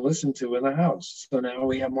like to listen to in the house. So now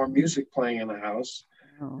we have more music playing in the house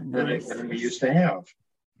than we used to have.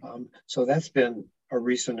 So that's been a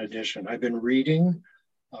recent addition. I've been reading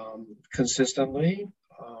consistently.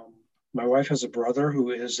 My wife has a brother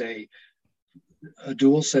who is a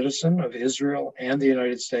dual citizen of Israel and the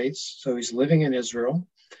United States. So he's living in Israel.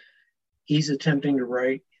 He's attempting to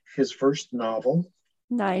write his first novel.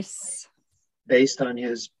 Nice. Based on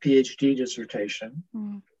his PhD dissertation.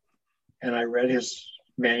 Mm. And I read his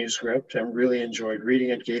manuscript and really enjoyed reading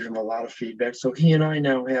it, gave him a lot of feedback. So he and I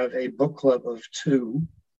now have a book club of 2.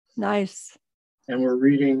 Nice. And we're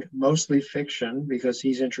reading mostly fiction because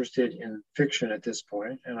he's interested in fiction at this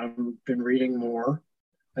point. And I've been reading more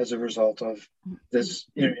as a result of this.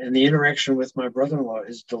 And the interaction with my brother-in-law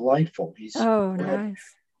is delightful. Nice.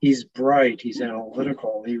 He's bright, he's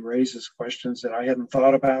analytical, he raises questions that I hadn't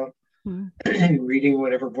thought about. Reading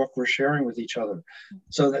whatever book we're sharing with each other.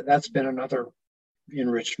 So that's been another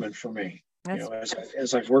enrichment for me.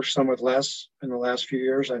 As I've worked somewhat less in the last few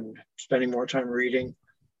years, I'm spending more time reading,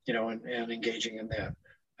 and engaging in that.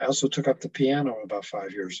 I also took up the piano about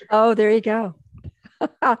 5 years ago. Oh, there you go.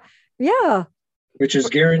 Yeah. Which is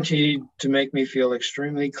guaranteed to make me feel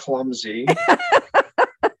extremely clumsy.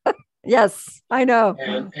 Yes, I know.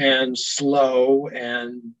 And slow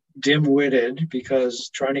and dim-witted, because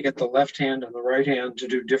trying to get the left hand and the right hand to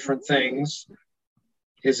do different things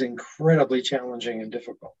is incredibly challenging and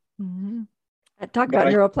difficult. Mm-hmm. Talk about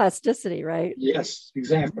neuroplasticity, right? Yes,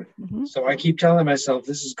 exactly. Mm-hmm. So I keep telling myself,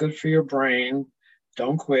 this is good for your brain.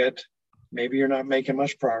 Don't quit. Maybe you're not making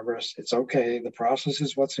much progress. It's okay. The process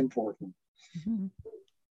is what's important. Mm-hmm.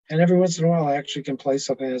 And every once in a while, I actually can play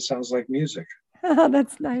something that sounds like music.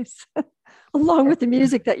 That's nice. Along with the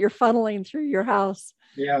music that you're funneling through your house.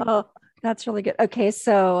 Yeah. Oh, that's really good. Okay.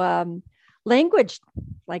 So language,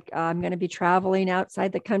 I'm going to be traveling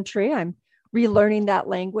outside the country. I'm relearning that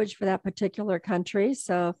language for that particular country.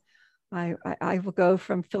 So I will go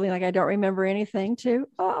from feeling like I don't remember anything to,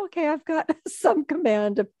 okay, I've got some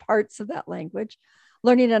command of parts of that language.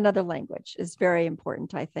 Learning another language is very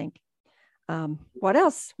important, I think. What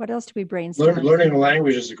else? What else do we brainstorm? Learning a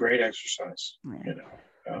language is a great exercise,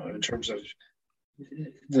 in terms of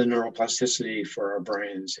the neuroplasticity for our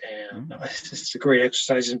brains. And it's a great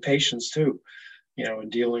exercise in patience too, in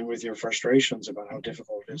dealing with your frustrations about how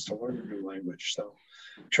difficult it is to learn a new language. So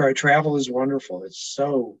travel is wonderful. It's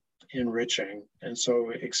so enriching and so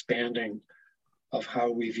expanding of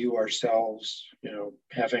how we view ourselves,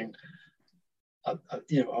 having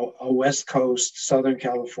a West Coast, Southern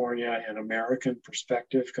California, and American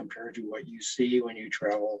perspective compared to what you see when you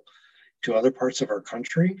travel to other parts of our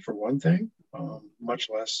country, for one thing, much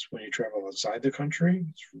less when you travel outside the country.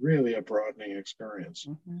 It's really a broadening experience.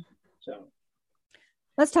 Mm-hmm. So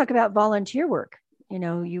let's talk about volunteer work.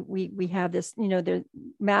 We have this, the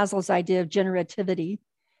Maslow's idea of generativity,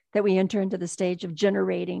 that we enter into the stage of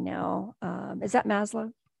generating now. Is that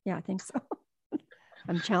Maslow? Yeah, I think so.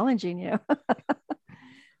 I'm challenging you.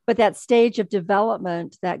 But that stage of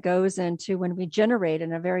development that goes into when we generate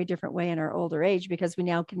in a very different way in our older age, because we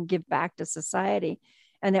now can give back to society,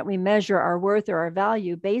 and that we measure our worth or our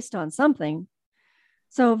value based on something.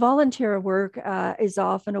 So volunteer work is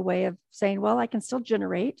often a way of saying, well, I can still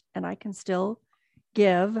generate and I can still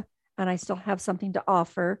give, and I still have something to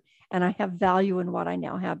offer, and I have value in what I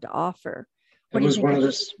now have to offer. It was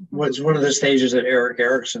one of the stages that Erik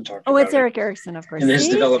Erikson talked about. Oh, it's Erik Erikson, of course. In his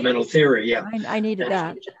developmental theory, yeah. I needed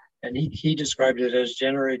that. And he described it as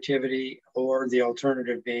generativity, or the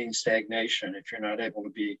alternative being stagnation, if you're not able to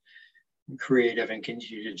be creative and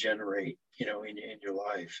continue to generate, in your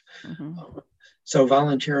life. Mm-hmm. So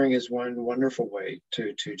volunteering is one wonderful way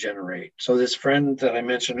to generate. So this friend that I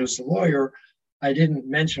mentioned, who's a lawyer, I didn't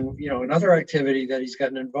mention, another activity that he's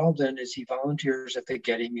gotten involved in is he volunteers at the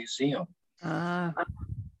Getty Museum.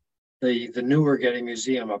 The newer Getty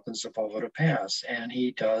Museum up in Sepulveda Pass, and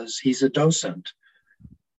he's a docent.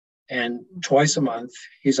 And twice a month,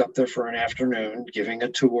 he's up there for an afternoon giving a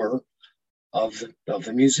tour of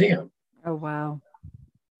the museum. Oh, wow.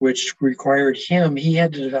 Which required him, he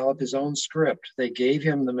had to develop his own script. They gave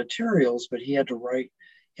him the materials, but he had to write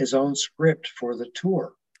his own script for the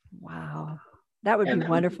tour. Wow. That would be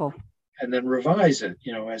wonderful. And then revise it,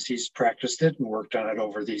 as he's practiced it and worked on it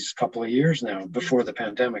over these couple of years now, before the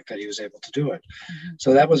pandemic, that he was able to do it. Mm-hmm.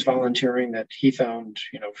 So that was volunteering that he found,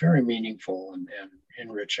 very meaningful and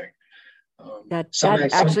enriching. That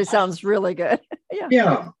actually sounds really good.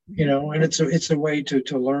 Yeah. And it's a way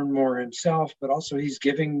to learn more himself, but also he's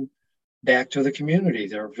giving back to the community.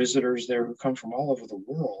 There are visitors there who come from all over the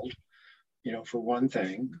world, for one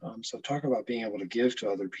thing. So talk about being able to give to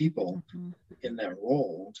other people in that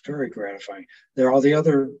role. It's very gratifying. There are all the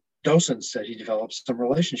other docents that he develops some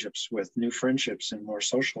relationships with, new friendships, and more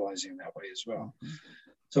socializing that way as well. Mm-hmm.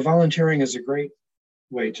 So volunteering is a great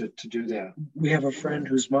way to do that. We have a friend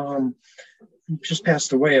whose mom just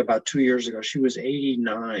passed away about 2 years ago. She was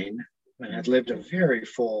 89 and had lived a very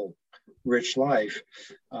full, rich life.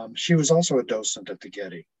 She was also a docent at the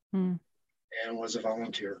Getty and was a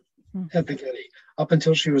volunteer at the Getty up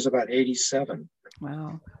until she was about 87.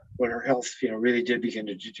 Wow. When her health, really did begin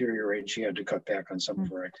to deteriorate, and she had to cut back on some of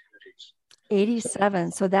her activities.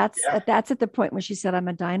 87. So that's at the point when she said, "I'm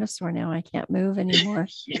a dinosaur now. I can't move anymore."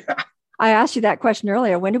 Yeah. I asked you that question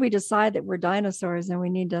earlier. When do we decide that we're dinosaurs and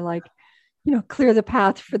we need to clear the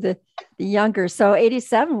path for the younger? So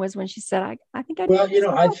 87 was when she said, I think I need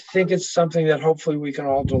I think it's something that hopefully we can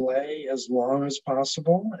all delay as long as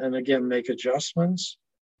possible. And again, make adjustments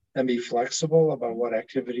and be flexible about what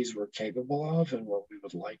activities we're capable of and what we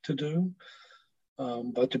would like to do.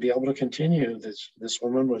 But to be able to continue, this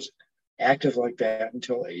woman was active like that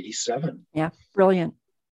until 87. Yeah, brilliant.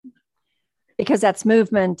 Because that's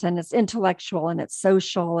movement, and it's intellectual, and it's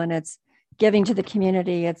social, and it's giving to the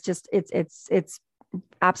community. It's just, it's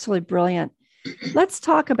absolutely brilliant. Let's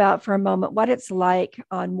talk about for a moment what it's like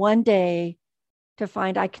on one day to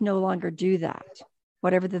find I can no longer do that,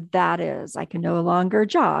 whatever that is. I can no longer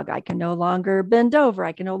jog. I can no longer bend over.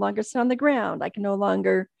 I can no longer sit on the ground. I can no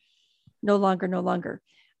longer. I can no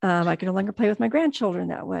longer play with my grandchildren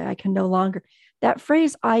that way. I can no longer. That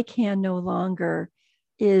phrase, I can no longer,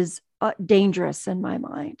 is dangerous in my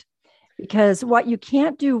mind, because what you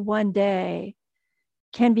can't do one day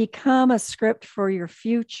can become a script for your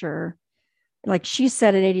future. Like she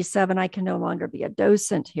said at 87, I can no longer be a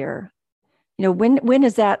docent here. When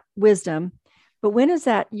is that wisdom? But when is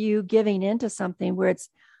that you giving into something where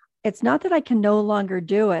it's not that I can no longer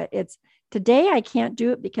do it. It's today I can't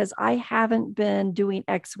do it because I haven't been doing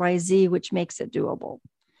XYZ, which makes it doable.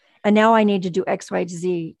 And now I need to do X, Y,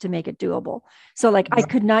 Z to make it doable. So I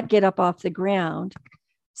could not get up off the ground.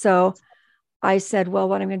 So I said, well,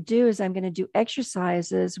 what I'm going to do is I'm going to do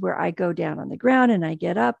exercises where I go down on the ground and I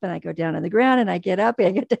get up, and I go down on the ground and I get up and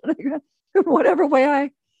I get down on the ground, whatever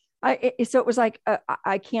way so it was like,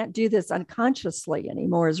 I can't do this unconsciously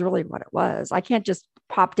anymore is really what it was. I can't just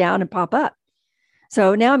pop down and pop up.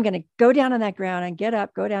 So now I'm going to go down on that ground and get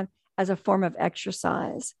up, go down as a form of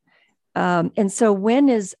exercise. And so when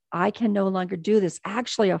is I can no longer do this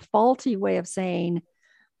actually a faulty way of saying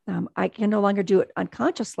I can no longer do it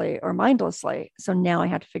unconsciously or mindlessly. So now I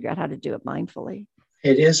have to figure out how to do it mindfully.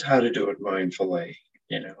 It is how to do it mindfully,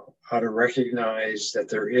 how to recognize that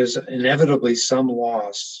there is inevitably some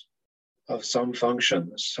loss of some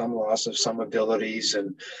functions, some loss of some abilities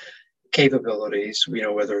and capabilities,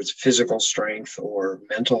 whether it's physical strength or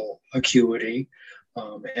mental acuity,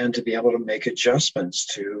 and to be able to make adjustments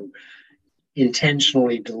to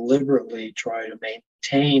intentionally, deliberately try to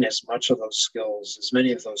maintain as many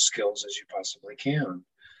of those skills as you possibly can,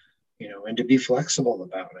 and to be flexible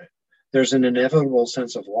about it. There's an inevitable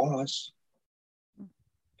sense of loss,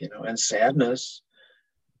 and sadness,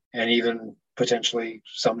 and even potentially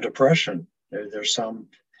some depression. There's some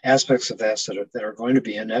aspects of that that are going to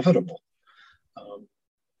be inevitable,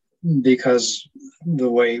 because the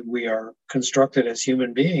way we are constructed as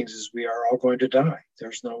human beings is we are all going to die.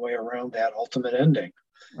 There's no way around that ultimate ending.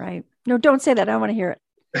 Right. No, don't say that. I don't want to hear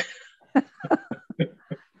it.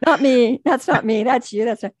 Not me. That's not me. That's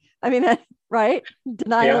you. Right?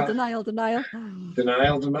 Denial. And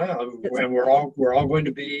we're all going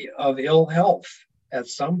to be of ill health at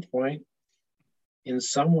some point, in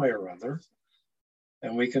some way or other.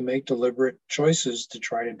 And we can make deliberate choices to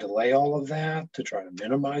try to delay all of that, to try to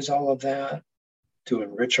minimize all of that, to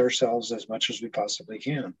enrich ourselves as much as we possibly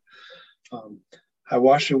can. I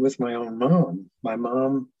watched it with my own mom. My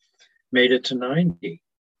mom made it to 90,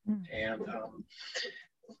 and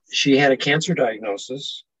she had a cancer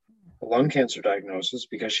diagnosis, a lung cancer diagnosis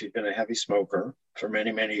because she'd been a heavy smoker for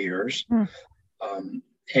many, many years.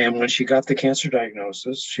 And when she got the cancer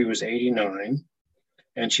diagnosis, she was 89,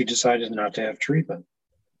 and she decided not to have treatment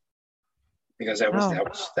because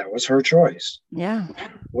that was her choice. Yeah.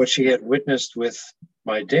 What she had witnessed with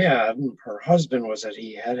my dad, her husband, was that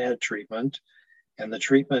he had treatment, and the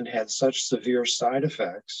treatment had such severe side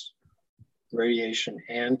effects, radiation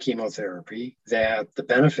and chemotherapy, that the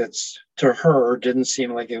benefits to her didn't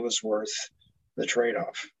seem like it was worth the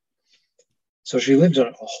trade-off. So she lived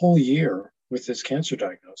a whole year with this cancer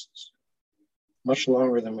diagnosis, much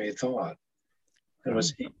longer than we thought. And it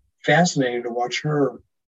was fascinating to watch her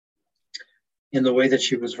in the way that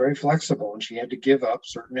she was very flexible, and she had to give up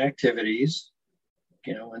certain activities,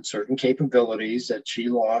 and certain capabilities that she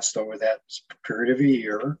lost over that period of a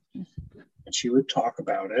year. And she would talk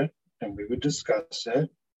about it, and we would discuss it.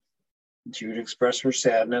 And she would express her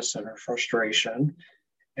sadness and her frustration,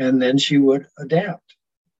 and then she would adapt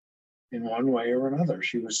in one way or another.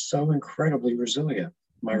 She was so incredibly resilient.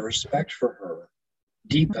 My respect for her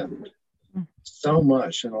deepened so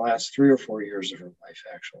much in the last 3 or 4 years of her life,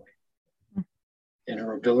 actually, in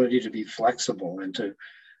her ability to be flexible and to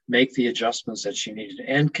make the adjustments that she needed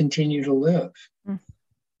and continue to live.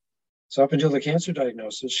 So up until the cancer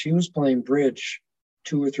diagnosis, she was playing bridge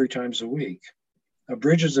 2 or 3 times a week. Now,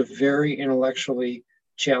 bridge is a very intellectually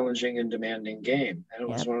challenging and demanding game. And it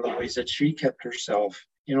was one of the ways that she kept herself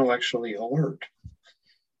intellectually alert.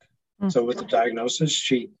 So with the diagnosis,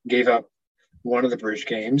 she gave up one of the bridge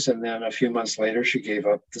games, and then a few months later, she gave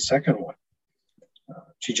up the second one.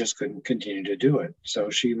 She just couldn't continue to do it. So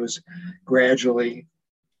she was gradually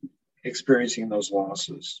experiencing those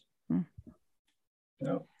losses.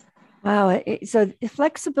 Wow. So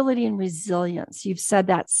flexibility and resilience, you've said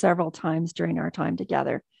that several times during our time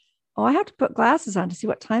together. Oh, I have to put glasses on to see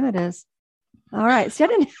what time it is. All right. So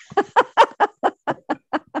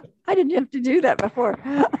I didn't have to do that before.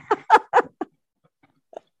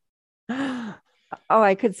 Oh,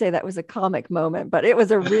 I could say that was a comic moment, but it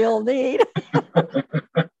was a real need.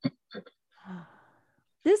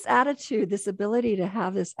 This attitude, this ability to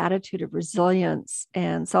have this attitude of resilience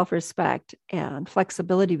and self-respect and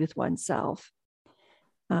flexibility with oneself.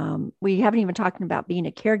 We haven't even talked about being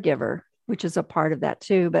a caregiver, which is a part of that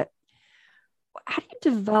too. But how do you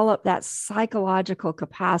develop that psychological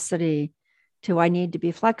capacity to, I need to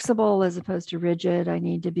be flexible as opposed to rigid. I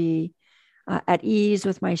need to be at ease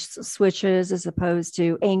with my switches as opposed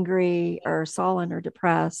to angry or sullen or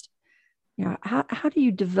depressed. How do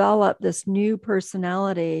you develop this new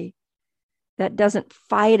personality that doesn't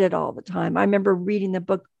fight it all the time? I remember reading the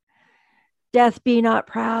book, Death Be Not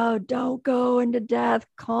Proud, Don't Go Into Death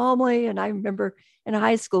Calmly. And I remember in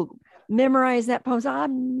high school memorizing that poem.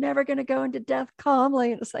 I'm never going to go into death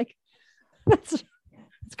calmly. And it's like, it's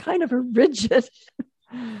kind of a rigid.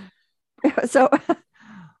 So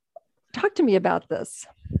talk to me about this.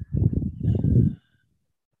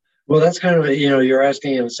 Well, that's kind of, you're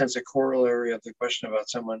asking in a sense a corollary of the question about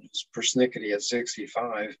someone who's persnickety at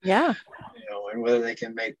 65. Yeah. And whether they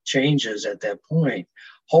can make changes at that point.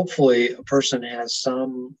 Hopefully, a person has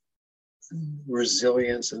some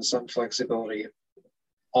resilience and some flexibility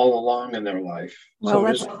all along in their life.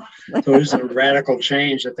 Well, so it isn't a radical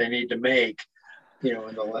change that they need to make, in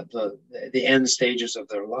the end stages of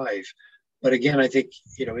their life. But again, I think,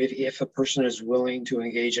 if a person is willing to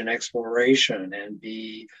engage in exploration and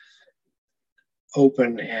be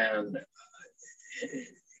open and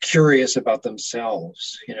curious about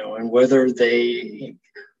themselves, and whether they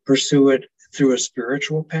pursue it through a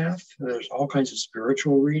spiritual path. There's all kinds of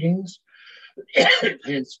spiritual readings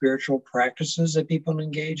and spiritual practices that people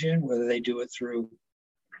engage in, whether they do it through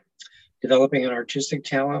developing an artistic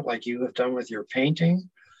talent like you have done with your painting,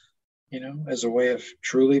 as a way of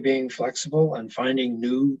truly being flexible and finding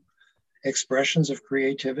new expressions of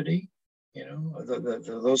creativity.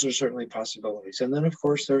 Those are certainly possibilities. And then, of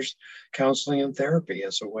course, there's counseling and therapy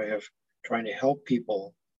as a way of trying to help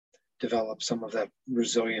people develop some of that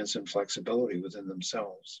resilience and flexibility within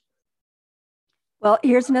themselves. Well,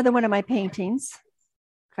 here's another one of my paintings.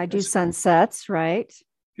 I do sunsets, right?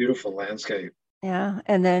 Beautiful landscape. Yeah.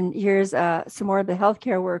 And then here's some more of the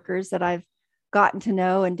healthcare workers that I've gotten to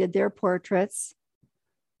know and did their portraits.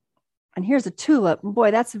 And here's a tulip.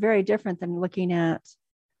 Boy, that's very different than looking at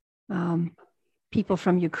people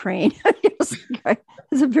from Ukraine.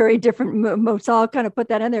 It's a very different move. So I'll kind of put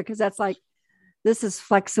that in there because that's like, this is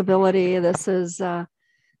flexibility. This is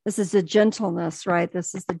the gentleness, right?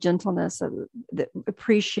 This is the gentleness of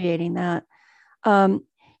appreciating that. I'm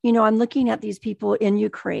looking at these people in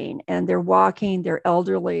Ukraine and they're walking, they're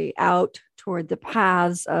elderly out toward the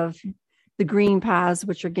paths of the green paths,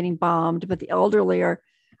 which are getting bombed, but the elderly are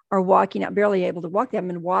walking out, barely able to walk. They haven't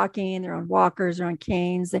been walking. They're on walkers, they're on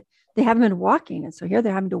canes. They haven't been walking. And so here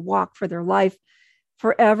they're having to walk for their life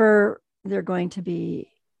forever. They're going to be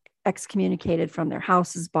excommunicated from their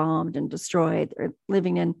houses, bombed and destroyed. They're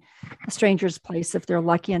living in a stranger's place if they're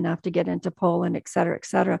lucky enough to get into Poland, et cetera, et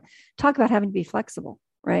cetera. Talk about having to be flexible,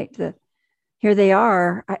 right? Here they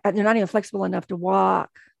are. They're not even flexible enough to walk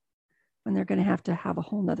when they're going to have a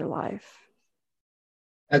whole nother life.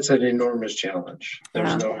 That's an enormous challenge.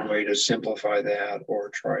 There's Yeah. no way to simplify that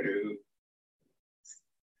or try to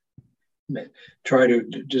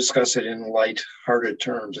discuss it in light-hearted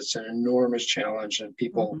terms. It's an enormous challenge, and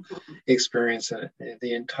people experience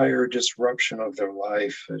the entire disruption of their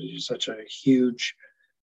life. It is such a huge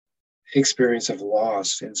experience of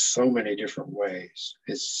loss in so many different ways.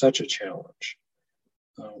 It's such a challenge.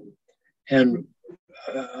 And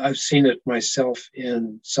I've seen it myself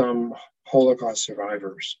in some Holocaust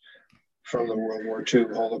survivors from the World War II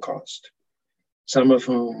Holocaust, some of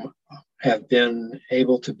whom have been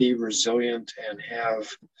able to be resilient and have,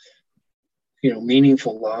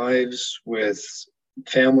 meaningful lives with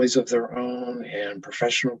families of their own and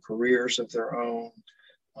professional careers of their own,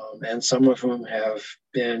 and some of whom have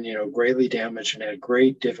been, greatly damaged and had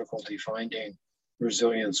great difficulty finding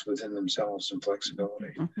resilience within themselves and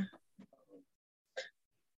flexibility. Mm-hmm.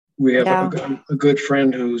 We have a good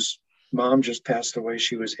friend whose mom just passed away.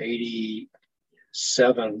 She was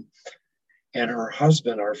 87. And her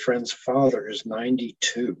husband, our friend's father, is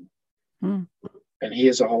 92. And he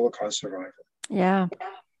is a Holocaust survivor. Yeah.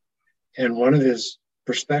 And one of his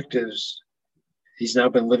perspectives, he's now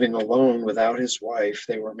been living alone without his wife.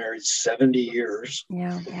 They were married 70 years.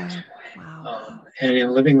 Yeah. Wow. And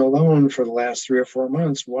in living alone for the last 3 or 4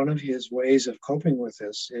 months, one of his ways of coping with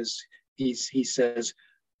this is he says,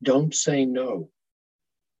 don't say no.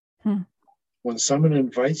 When someone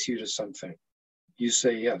invites you to something, you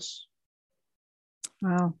say yes.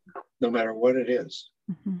 Wow. No matter what it is.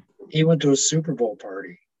 He went to a Super Bowl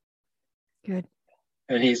party. Good.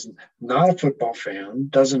 And he's not a football fan,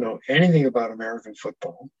 doesn't know anything about American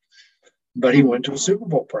football, but he went to a Super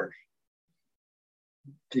Bowl party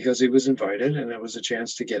because he was invited, and it was a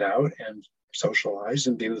chance to get out and socialize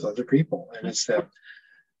and be with other people. And it's that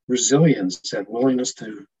resilience, that willingness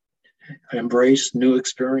to embrace new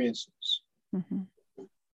experiences.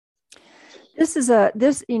 This is that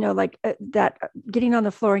getting on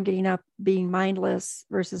the floor and getting up, being mindless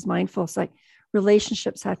versus mindful. It's like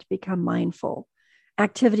relationships have to become mindful.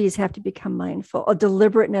 Activities have to become mindful. A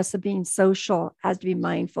deliberateness of being social has to be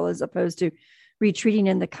mindful, as opposed to retreating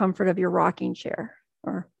in the comfort of your rocking chair,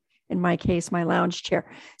 or in my case, my lounge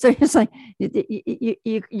chair. So it's like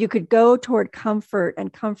you could go toward comfort,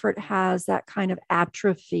 and comfort has that kind of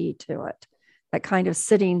atrophy to it, that kind of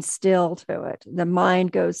sitting still to it. The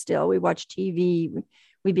mind goes still. We watch TV.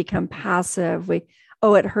 We become passive.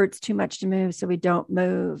 it hurts too much to move, so we don't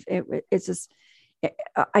move. It's just,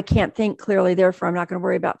 I can't think clearly, therefore I'm not going to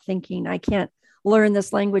worry about thinking. I can't learn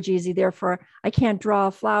this language easy, therefore I can't draw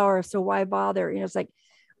a flower, so why bother? It's like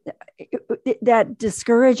that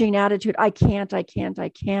discouraging attitude, I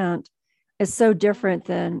can't, is so different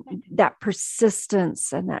than that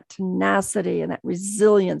persistence and that tenacity and that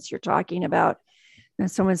resilience you're talking about. And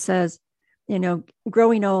someone says,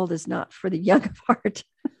 growing old is not for the young of heart.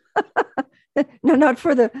 No, not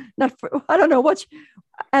for, I don't know what,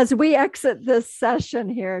 as we exit this session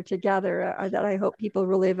here together, that I hope people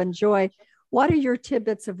really have enjoyed. What are your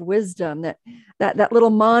tidbits of wisdom, that little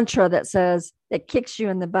mantra that kicks you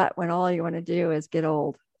in the butt when all you want to do is get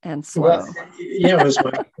old and slow? Well, it was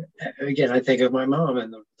again, I think of my mom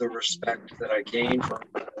and the respect that I gained from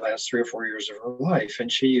the last 3 or 4 years of her life.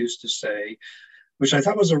 And she used to say, which I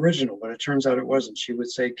thought was original, but it turns out it wasn't. She would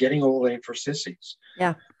say, getting old ain't for sissies.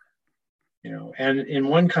 Yeah. And in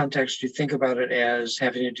one context, you think about it as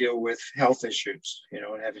having to deal with health issues, and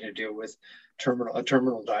having to deal with a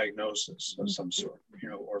terminal diagnosis of some sort,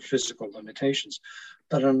 or physical limitations.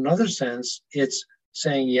 But in another sense, it's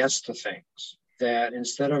saying yes to things, that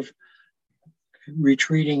instead of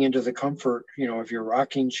retreating into the comfort, of your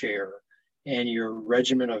rocking chair and your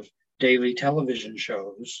regimen of daily television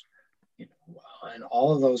shows, and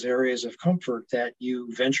all of those areas of comfort, that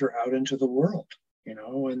you venture out into the world,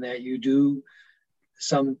 and that you do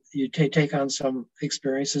take on some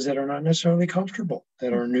experiences that are not necessarily comfortable,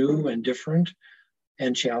 that are new and different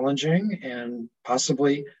and challenging and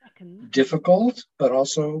possibly difficult, but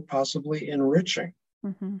also possibly enriching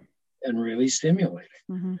and really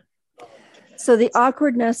stimulating. So the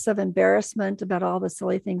awkwardness of embarrassment about all the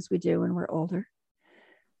silly things we do when we're older,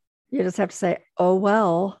 you just have to say, oh,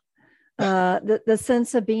 well, The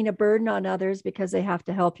sense of being a burden on others because they have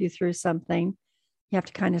to help you through something. You have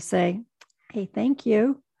to kind of say, hey, thank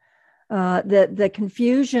you. The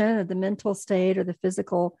confusion of the mental state or the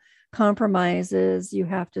physical compromises, you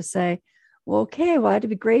have to say, well, okay, well, I have to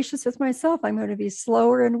be gracious with myself. I'm going to be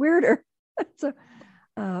slower and weirder. So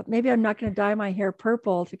maybe I'm not going to dye my hair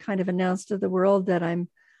purple to kind of announce to the world that I'm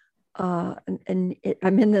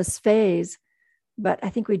in this phase. But I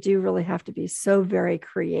think we do really have to be so very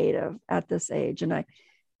creative at this age. And I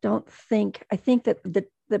think that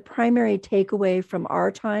the primary takeaway from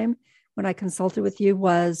our time when I consulted with you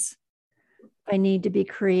was I need to be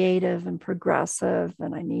creative and progressive,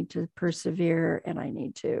 and I need to persevere, and I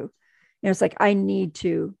need to, it's like, I need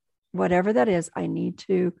to, whatever that is, I need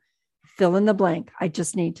to fill in the blank. I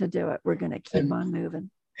just need to do it. We're going to keep on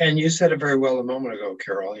moving. And you said it very well a moment ago,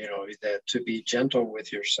 Carol, that to be gentle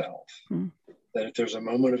with yourself, that if there's a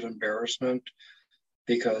moment of embarrassment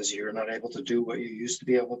because you're not able to do what you used to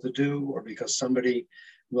be able to do, or because somebody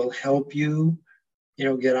will help you,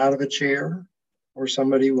 get out of a chair, or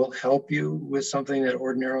somebody will help you with something that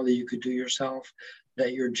ordinarily you could do yourself,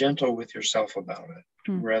 that you're gentle with yourself about it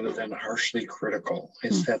rather than harshly critical.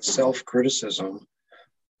 It's that self-criticism,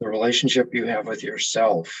 the relationship you have with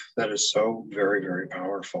yourself, that is so very, very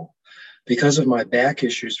powerful. Because of my back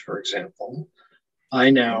issues, for example, I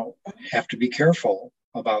now have to be careful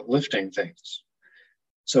about lifting things.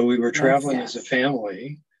 So we were traveling as a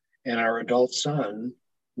family, and our adult son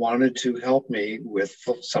wanted to help me with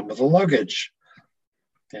some of the luggage,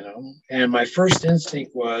 and my first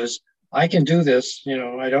instinct was, I can do this,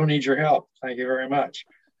 I don't need your help. Thank you very much.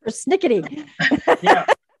 Or snickety. Yeah.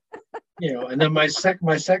 And then my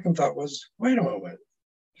second thought was, wait a moment,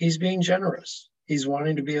 he's being generous. He's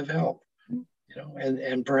wanting to be of help,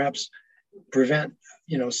 and perhaps prevent,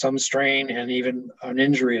 some strain and even an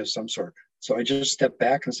injury of some sort. So I just stepped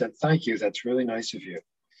back and said, thank you. That's really nice of you.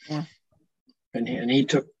 Yeah. And he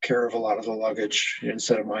took care of a lot of the luggage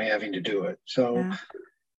instead of my having to do it. So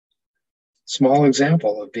small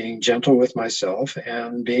example of being gentle with myself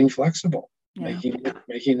and being flexible, making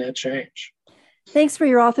that change. Thanks for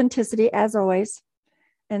your authenticity, as always.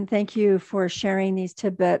 And thank you for sharing these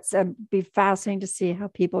tidbits. It'd be fascinating to see how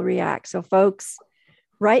people react. So folks,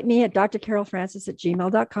 write me at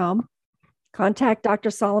drcarolfrancis@gmail.com. Contact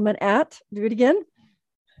Dr. Solomon at, do it again,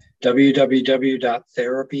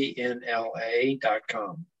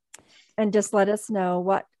 www.therapyinla.com. And just let us know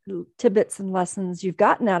what tidbits and lessons you've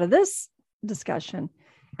gotten out of this discussion,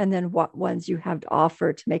 and then what ones you have to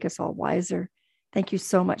offer to make us all wiser. Thank you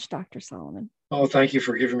so much, Dr. Solomon. Oh, thank you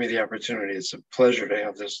for giving me the opportunity. It's a pleasure to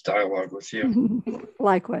have this dialogue with you.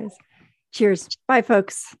 Likewise. Cheers. Bye,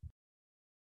 folks.